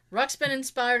 yeah. Ruxpin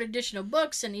inspired additional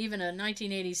books and even a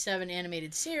 1987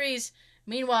 animated series.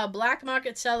 Meanwhile, black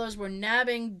market sellers were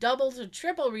nabbing double to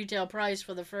triple retail price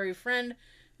for the furry friend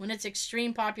when its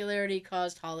extreme popularity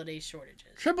caused holiday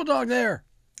shortages. Triple dog there.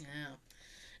 Yeah.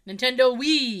 Nintendo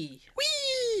Wii.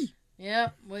 Whee! Yeah,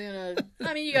 we're gonna...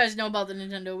 I mean, you guys know about the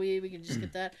Nintendo Wii. We can just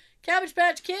get that. Cabbage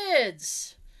Patch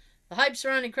Kids. The hype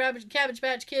surrounding Cabbage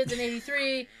Patch Kids in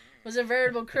 '83 was a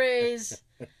veritable craze.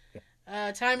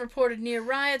 Time reported near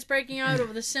riots breaking out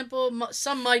over the simple,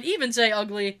 some might even say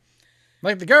ugly,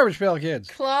 Like the Garbage Pail Kids.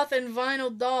 cloth and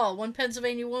vinyl doll. One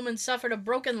Pennsylvania woman suffered a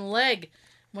broken leg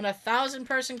when a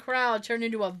 1,000-person crowd turned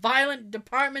into a violent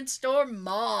department store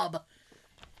mob.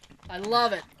 I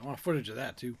love it. I want footage of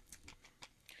that, too.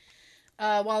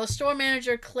 While the store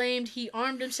manager claimed he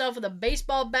armed himself with a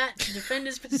baseball bat to defend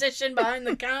his position behind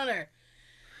the counter.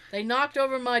 They knocked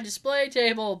over my display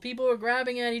table. People were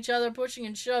grabbing at each other, pushing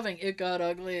and shoving. It got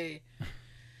ugly.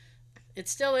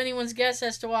 It's still anyone's guess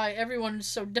as to why everyone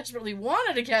so desperately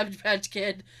wanted a Cabbage Patch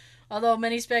Kid, although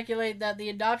many speculate that the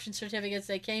adoption certificates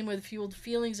they came with fueled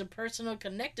feelings of personal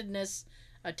connectedness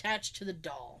attached to the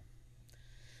doll.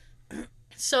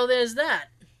 So there's that.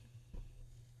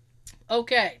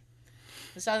 Okay.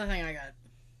 This other thing I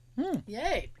got.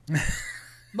 Yay.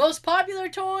 Most popular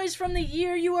toys from the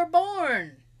year you were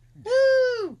born.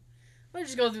 Woo! Let's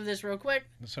just go through this real quick.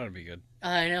 This ought to be good.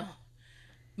 I know.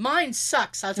 Mine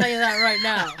sucks, I'll tell you that right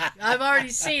now. I've already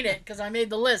seen it because I made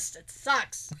the list. It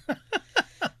sucks.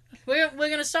 We're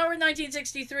going to start with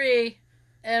 1963.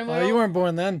 And you weren't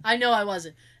born then. I know I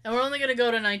wasn't. And we're only going to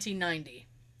go to 1990.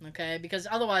 Okay? Because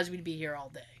otherwise we'd be here all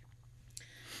day.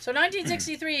 So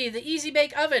 1963, the Easy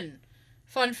Bake Oven.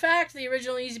 Fun fact, the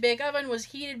original Easy Bake Oven was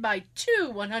heated by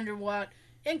 2 100-watt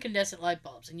incandescent light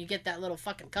bulbs. And you get that little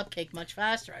fucking cupcake much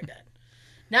faster, I bet.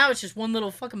 Now it's just one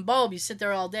little fucking bulb. You sit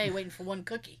there all day waiting for one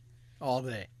cookie. All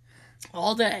day.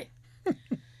 All day.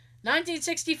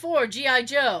 1964, G.I.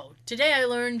 Joe. Today I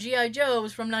learned G.I. Joe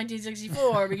was from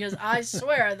 1964 because I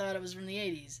swear I thought it was from the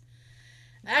 80s.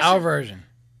 Our version.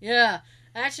 Yeah.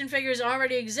 Action figures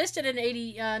already existed in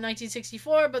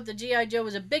 1964, but the G.I. Joe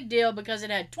was a big deal because it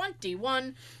had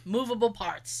 21 movable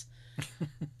parts.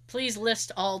 Please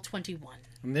list all 21.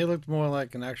 And they looked more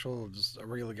like an actual, just a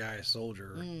regular guy, a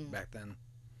soldier back then.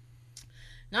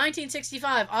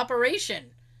 1965, Operation.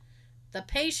 The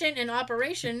patient in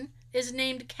Operation is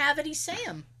named Cavity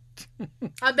Sam.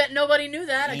 I bet nobody knew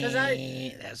that because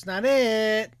That's not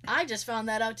it. I just found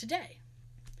that out today.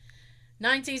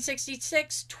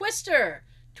 1966, Twister.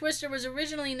 Twister was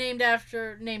originally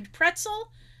named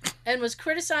Pretzel and was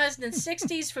criticized in the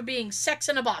 60s for being sex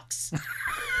in a box.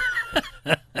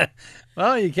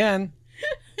 Well, you can.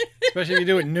 Especially if you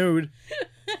do it nude.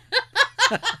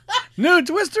 Nude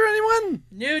Twister, anyone?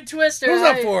 Nude Twister. Who's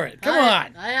up for it? Come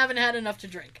on. I haven't had enough to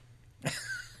drink.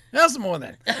 Have some more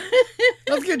then.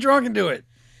 Let's get drunk and do it.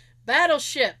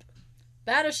 Battleship.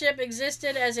 Battleship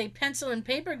existed as a pencil and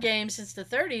paper game since the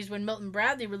 30s when Milton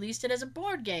Bradley released it as a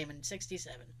board game in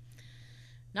 67.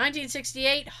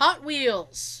 1968, Hot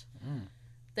Wheels.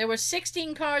 There were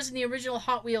 16 cars in the original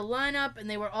Hot Wheel lineup, and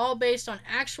they were all based on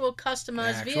actual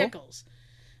customized vehicles.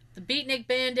 The Beatnik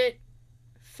Bandit,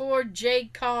 Ford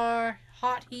J-Car,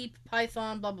 Hot Heap,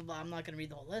 Python, blah, blah, blah. I'm not going to read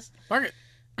the whole list. Fuck it.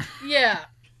 Yeah.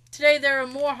 Today, there are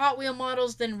more Hot Wheel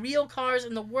models than real cars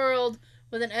in the world,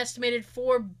 with an estimated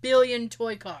 4 billion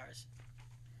toy cars.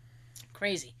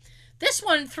 Crazy. This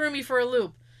one threw me for a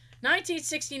loop.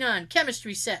 1969,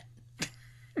 chemistry set.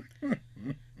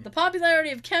 The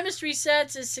popularity of chemistry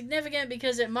sets is significant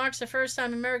because it marks the first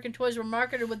time American toys were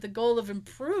marketed with the goal of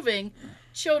improving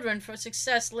children for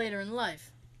success later in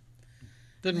life.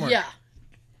 Didn't work. Yeah.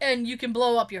 And you can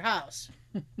blow up your house.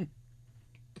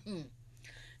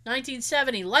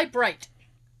 1970, Light Bright.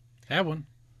 Have one.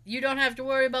 You don't have to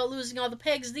worry about losing all the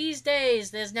pegs these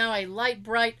days. There's now a Light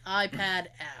Bright iPad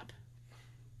app.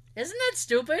 Isn't that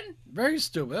stupid? Very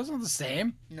stupid. That's not the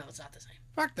same. No, it's not the same.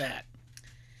 Fuck that.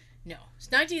 No. It's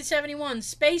 1971,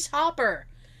 Space Hopper.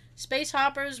 Space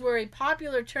hoppers were a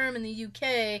popular term in the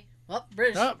UK. Well,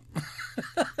 British. Oh.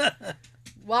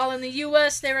 While in the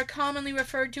US, they were commonly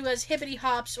referred to as hippity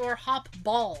hops or hop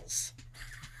balls.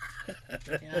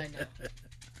 Yeah, I know.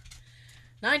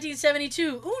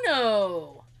 1972,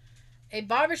 Uno. A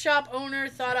barbershop owner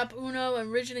thought up Uno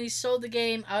and originally sold the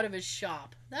game out of his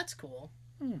shop. That's cool.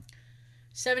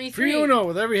 73. Free Uno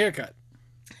with every haircut.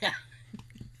 Yeah.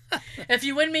 If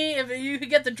you win me, if you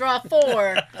get the draw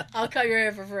 4, I'll cut your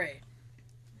hair for free.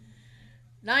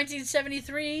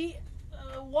 1973,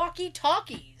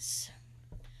 walkie-talkies.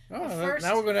 Oh,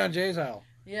 now we're going down Jay's aisle.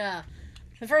 Yeah.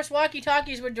 The first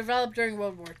walkie-talkies were developed during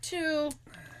World War II.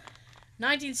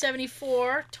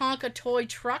 1974, Tonka toy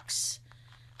trucks.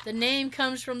 The name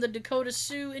comes from the Dakota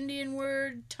Sioux Indian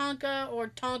word Tonka or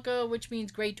Tonka, which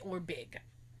means great or big.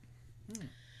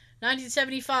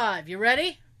 1975, you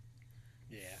ready?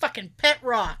 Yeah. Fucking Pet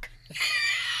Rock.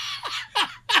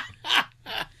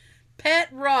 Pet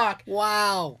Rock.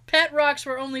 Wow. Pet Rocks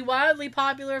were only wildly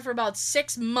popular for about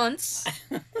 6 months.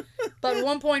 but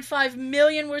 1.5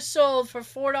 million were sold for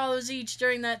 $4 each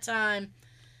during that time,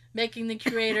 making the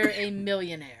creator a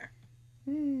millionaire.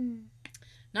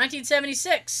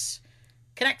 1976,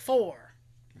 Connect 4.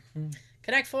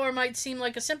 Connect 4 might seem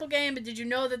like a simple game, but did you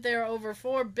know that there are over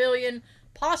 4 billion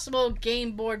possible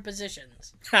game board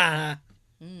positions? Go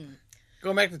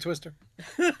back to Twister.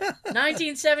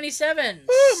 1977.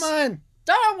 Woo, mine.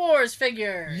 Star Wars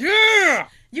figure. Yeah.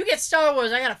 You get Star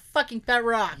Wars, I got a fucking pet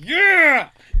rock. Yeah.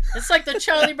 It's like the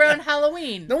Charlie Brown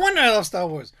Halloween. No wonder I love Star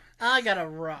Wars. I got a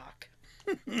rock.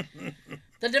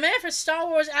 The demand for Star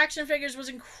Wars action figures was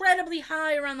incredibly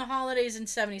high around the holidays in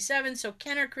 77, so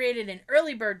Kenner created an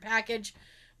early bird package,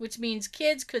 which means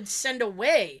kids could send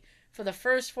away for the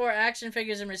first 4 action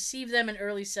figures and receive them in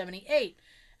early 78.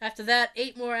 After that,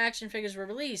 8 more action figures were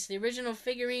released. The original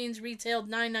figurines retailed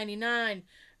 $9.99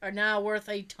 are now worth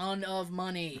a ton of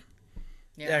money.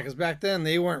 Yeah, because back then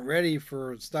they weren't ready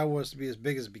for Star Wars to be as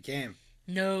big as it became.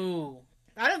 No.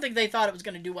 I don't think they thought it was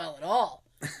going to do well at all.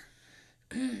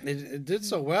 It did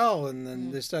so well, and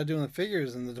then they started doing the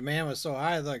figures, and the demand was so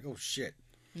high, they're like, oh, shit.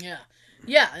 Yeah.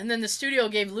 Yeah, and then the studio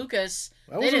gave Lucas...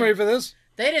 I wasn't ready for this.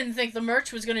 They didn't think the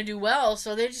merch was going to do well,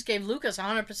 so they just gave Lucas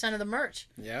 100% of the merch.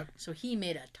 Yeah. So he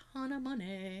made a ton of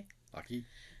money. Lucky.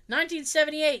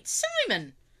 1978,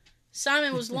 Simon.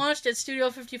 Simon was launched at Studio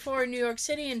 54 in New York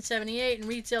City in 78 and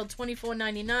retailed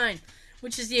 $24.99,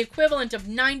 which is the equivalent of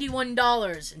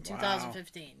 $91 in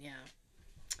 2015. Wow. Yeah.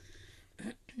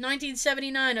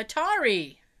 1979,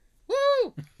 Atari.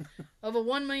 Woo! Over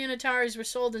 1 million Ataris were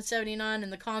sold in 79,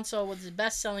 and the console was the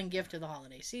best-selling gift of the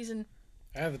holiday season.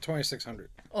 I have the 2600.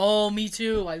 Oh, me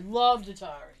too. I loved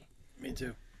Atari. Me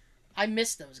too. I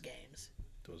missed those games.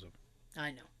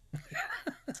 I know.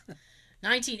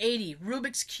 1980,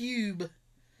 Rubik's Cube.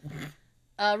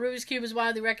 Rubik's Cube is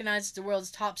widely recognized as the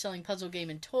world's top-selling puzzle game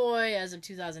and toy. As of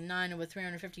 2009, over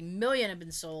 350 million have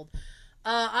been sold.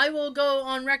 I will go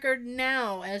on record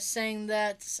now as saying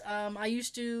that I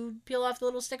used to peel off the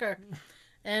little sticker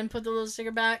and put the little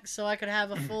sticker back so I could have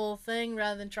a full thing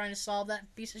rather than trying to solve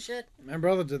that piece of shit. My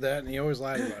brother did that, and he always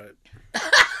lied about it.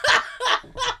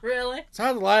 Really? It's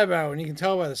hard to lie about it when you can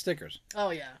tell by the stickers.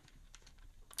 Oh, yeah.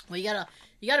 Well,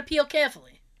 you gotta peel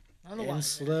carefully. And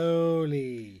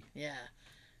slowly. Yeah.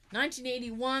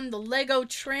 1981, the Lego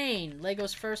Train.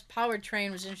 Lego's first powered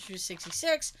train was introduced in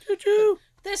 66. Choo-choo.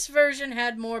 This version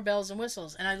had more bells and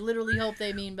whistles, and I literally hope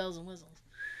they mean bells and whistles.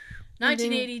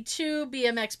 1982,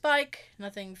 BMX bike.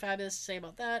 Nothing fabulous to say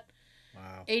about that.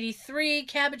 Wow. 83,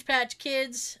 Cabbage Patch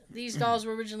Kids. These dolls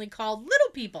were originally called Little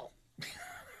People.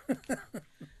 The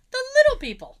Little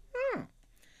People.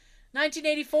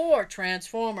 1984,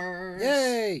 Transformers.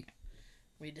 Yay!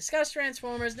 We discussed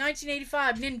Transformers.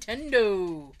 1985,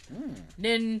 Nintendo.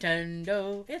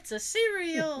 Nintendo. It's a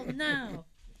cereal now.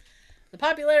 The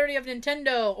popularity of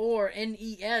Nintendo, or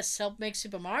NES, helped make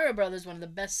Super Mario Bros. One of the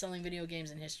best-selling video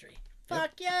games in history.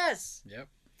 Fuck yes! Yep.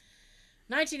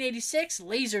 1986,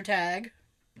 Laser Tag.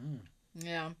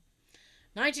 Yeah.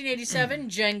 1987,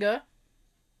 Jenga.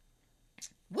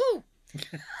 Woo!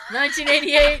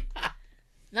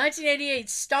 1988,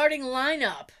 Starting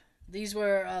Lineup. These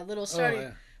were little starting...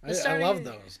 Oh, yeah. I love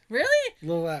those. Really?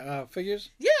 Little figures?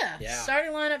 Yeah.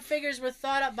 Starting Lineup figures were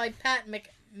thought up by Pat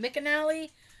McAnally,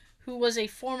 who was a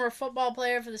former football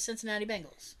player for the Cincinnati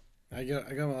Bengals. I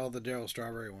got all the Darryl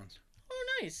Strawberry ones. Oh,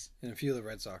 nice. And a few of the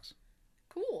Red Sox.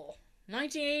 Cool.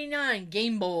 1989,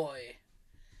 Game Boy.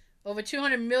 Over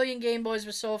 200 million Game Boys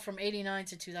were sold from 89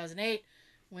 to 2008,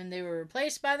 when they were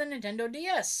replaced by the Nintendo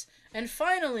DS. And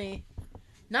finally,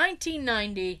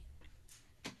 1990,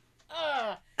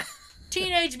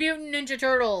 Teenage Mutant Ninja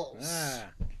Turtles.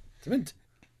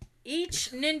 Each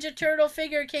Ninja Turtle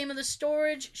figure came with a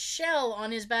storage shell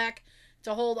on his back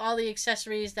to hold all the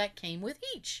accessories that came with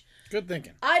each. Good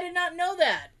thinking. I did not know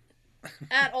that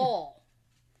at all.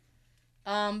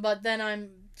 But then I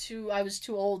was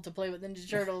too old to play with Ninja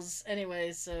Turtles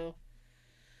anyway, so...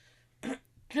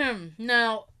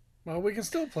 Now... Well, we can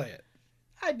still play it.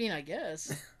 I mean, I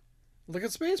guess. Look at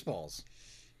Spaceballs.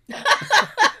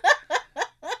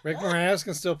 Rick Moranis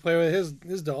can still play with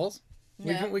his dolls.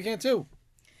 Yeah. We can too.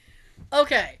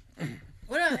 Okay. I'm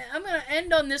going to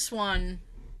end on this one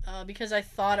because I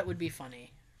thought it would be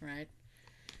funny, right?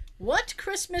 What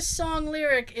Christmas song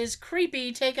lyric is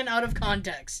creepy taken out of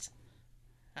context?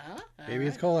 Huh? Baby,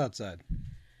 it's cold outside.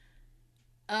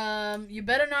 You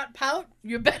better not pout.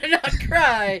 You better not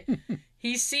cry.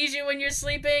 He sees you when you're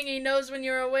sleeping. He knows when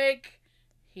you're awake.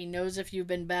 He knows if you've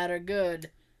been bad or good.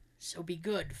 So be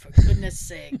good, for goodness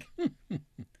sake.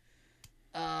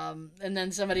 And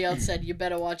then somebody else said, you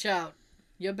better watch out.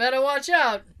 You better watch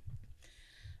out.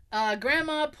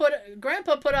 Grandpa put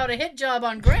out a hit job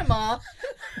on Grandma.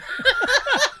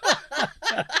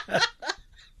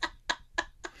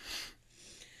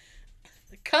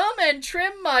 Come and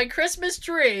trim my Christmas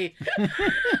tree.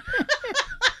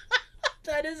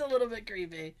 That is a little bit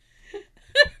creepy.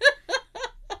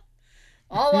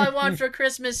 All I want for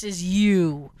Christmas is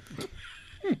you.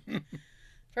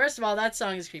 First of all, that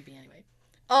song is creepy anyway.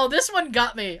 Oh, this one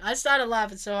got me. I started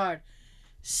laughing so hard.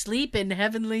 Sleep in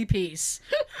heavenly peace.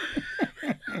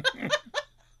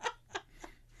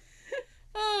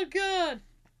 Oh, God.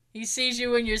 He sees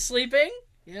you when you're sleeping?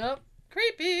 Yep.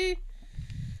 Creepy.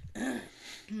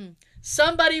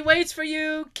 Somebody waits for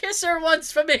you. Kiss her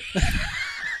once for me.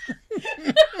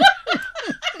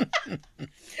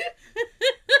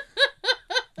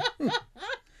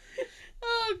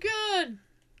 Oh, God.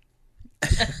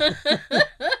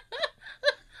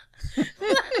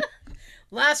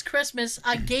 Last Christmas,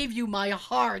 I gave you my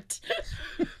heart.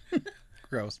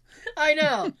 Gross. I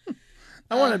know.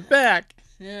 I want it back.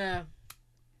 Yeah.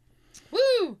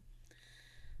 Woo!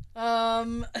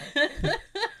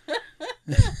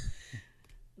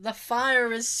 The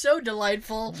fire is so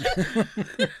delightful.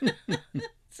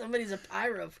 Somebody's a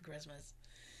pyro for Christmas.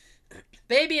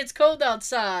 Baby, it's cold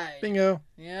outside. Bingo.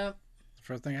 Yep.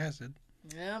 First thing I said.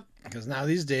 Yep. Because now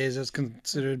these days it's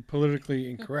considered politically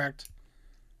incorrect.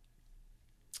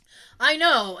 I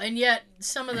know, and yet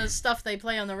some of the stuff they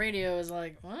play on the radio is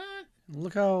like, what?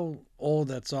 Look how old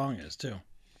that song is, too.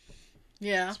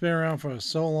 Yeah. It's been around for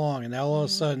so long, and now all of a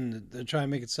sudden they're trying to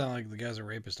make it sound like the guy's a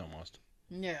rapist almost.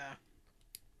 Yeah.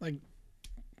 Like,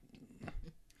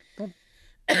 don't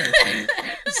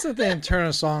sit there and turn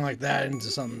a song like that into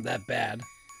something that bad.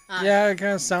 Yeah, it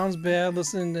kind of sounds bad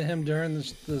listening to him during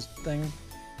this thing.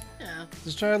 Yeah.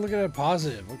 Just try to look at it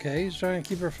positive, okay? He's trying to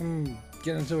keep her from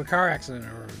getting into a car accident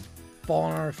or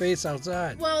falling on her face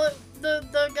outside. Well,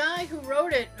 the guy who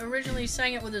wrote it originally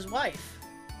sang it with his wife.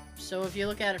 So if you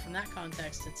look at it from that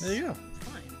context, it's There you go.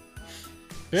 fine.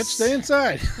 Bitch, stay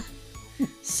inside.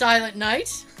 Silent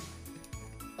Night.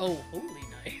 Oh, Holy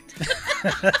Night.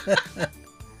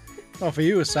 Well, for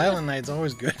you, a silent night's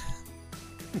always good.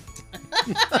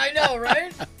 I know,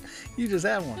 right? You just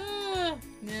had one.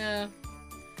 Yeah.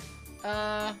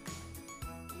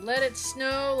 Let it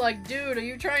snow. Like, dude, are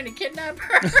you trying to kidnap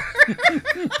her?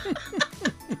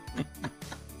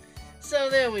 So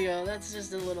there we go. That's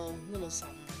just a little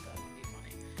something I thought would be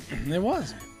funny. It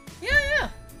was. Yeah.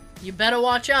 You better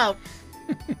watch out.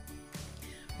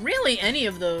 Really, any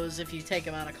of those, if you take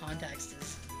them out of context,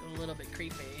 is a little bit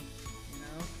creepy, you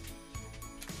know?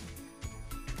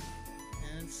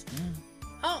 And it's,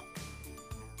 oh,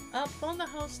 up on the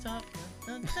housetop.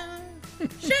 Dun, dun, dun.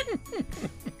 Shit!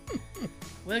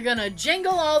 We're gonna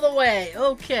jingle all the way.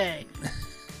 Okay.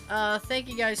 Thank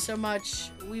you guys so much.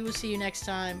 We will see you next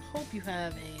time. Hope you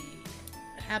have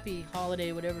a happy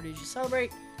holiday, whatever it is you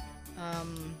celebrate.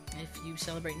 If you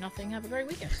celebrate nothing, have a great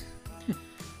weekend.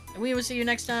 And we will see you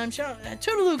next time. Sean,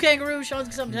 Toodaloo Kangaroo. Sean's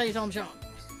got something to tell you. Tell him, Sean.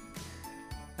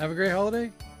 Have a great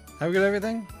holiday. Have a good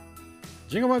everything.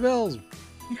 Jingle my bells.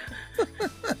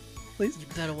 Please. You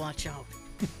better watch out.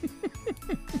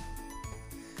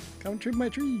 Come trim my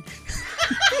tree.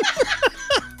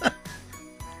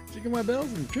 Jingle my bells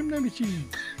and trim my tree.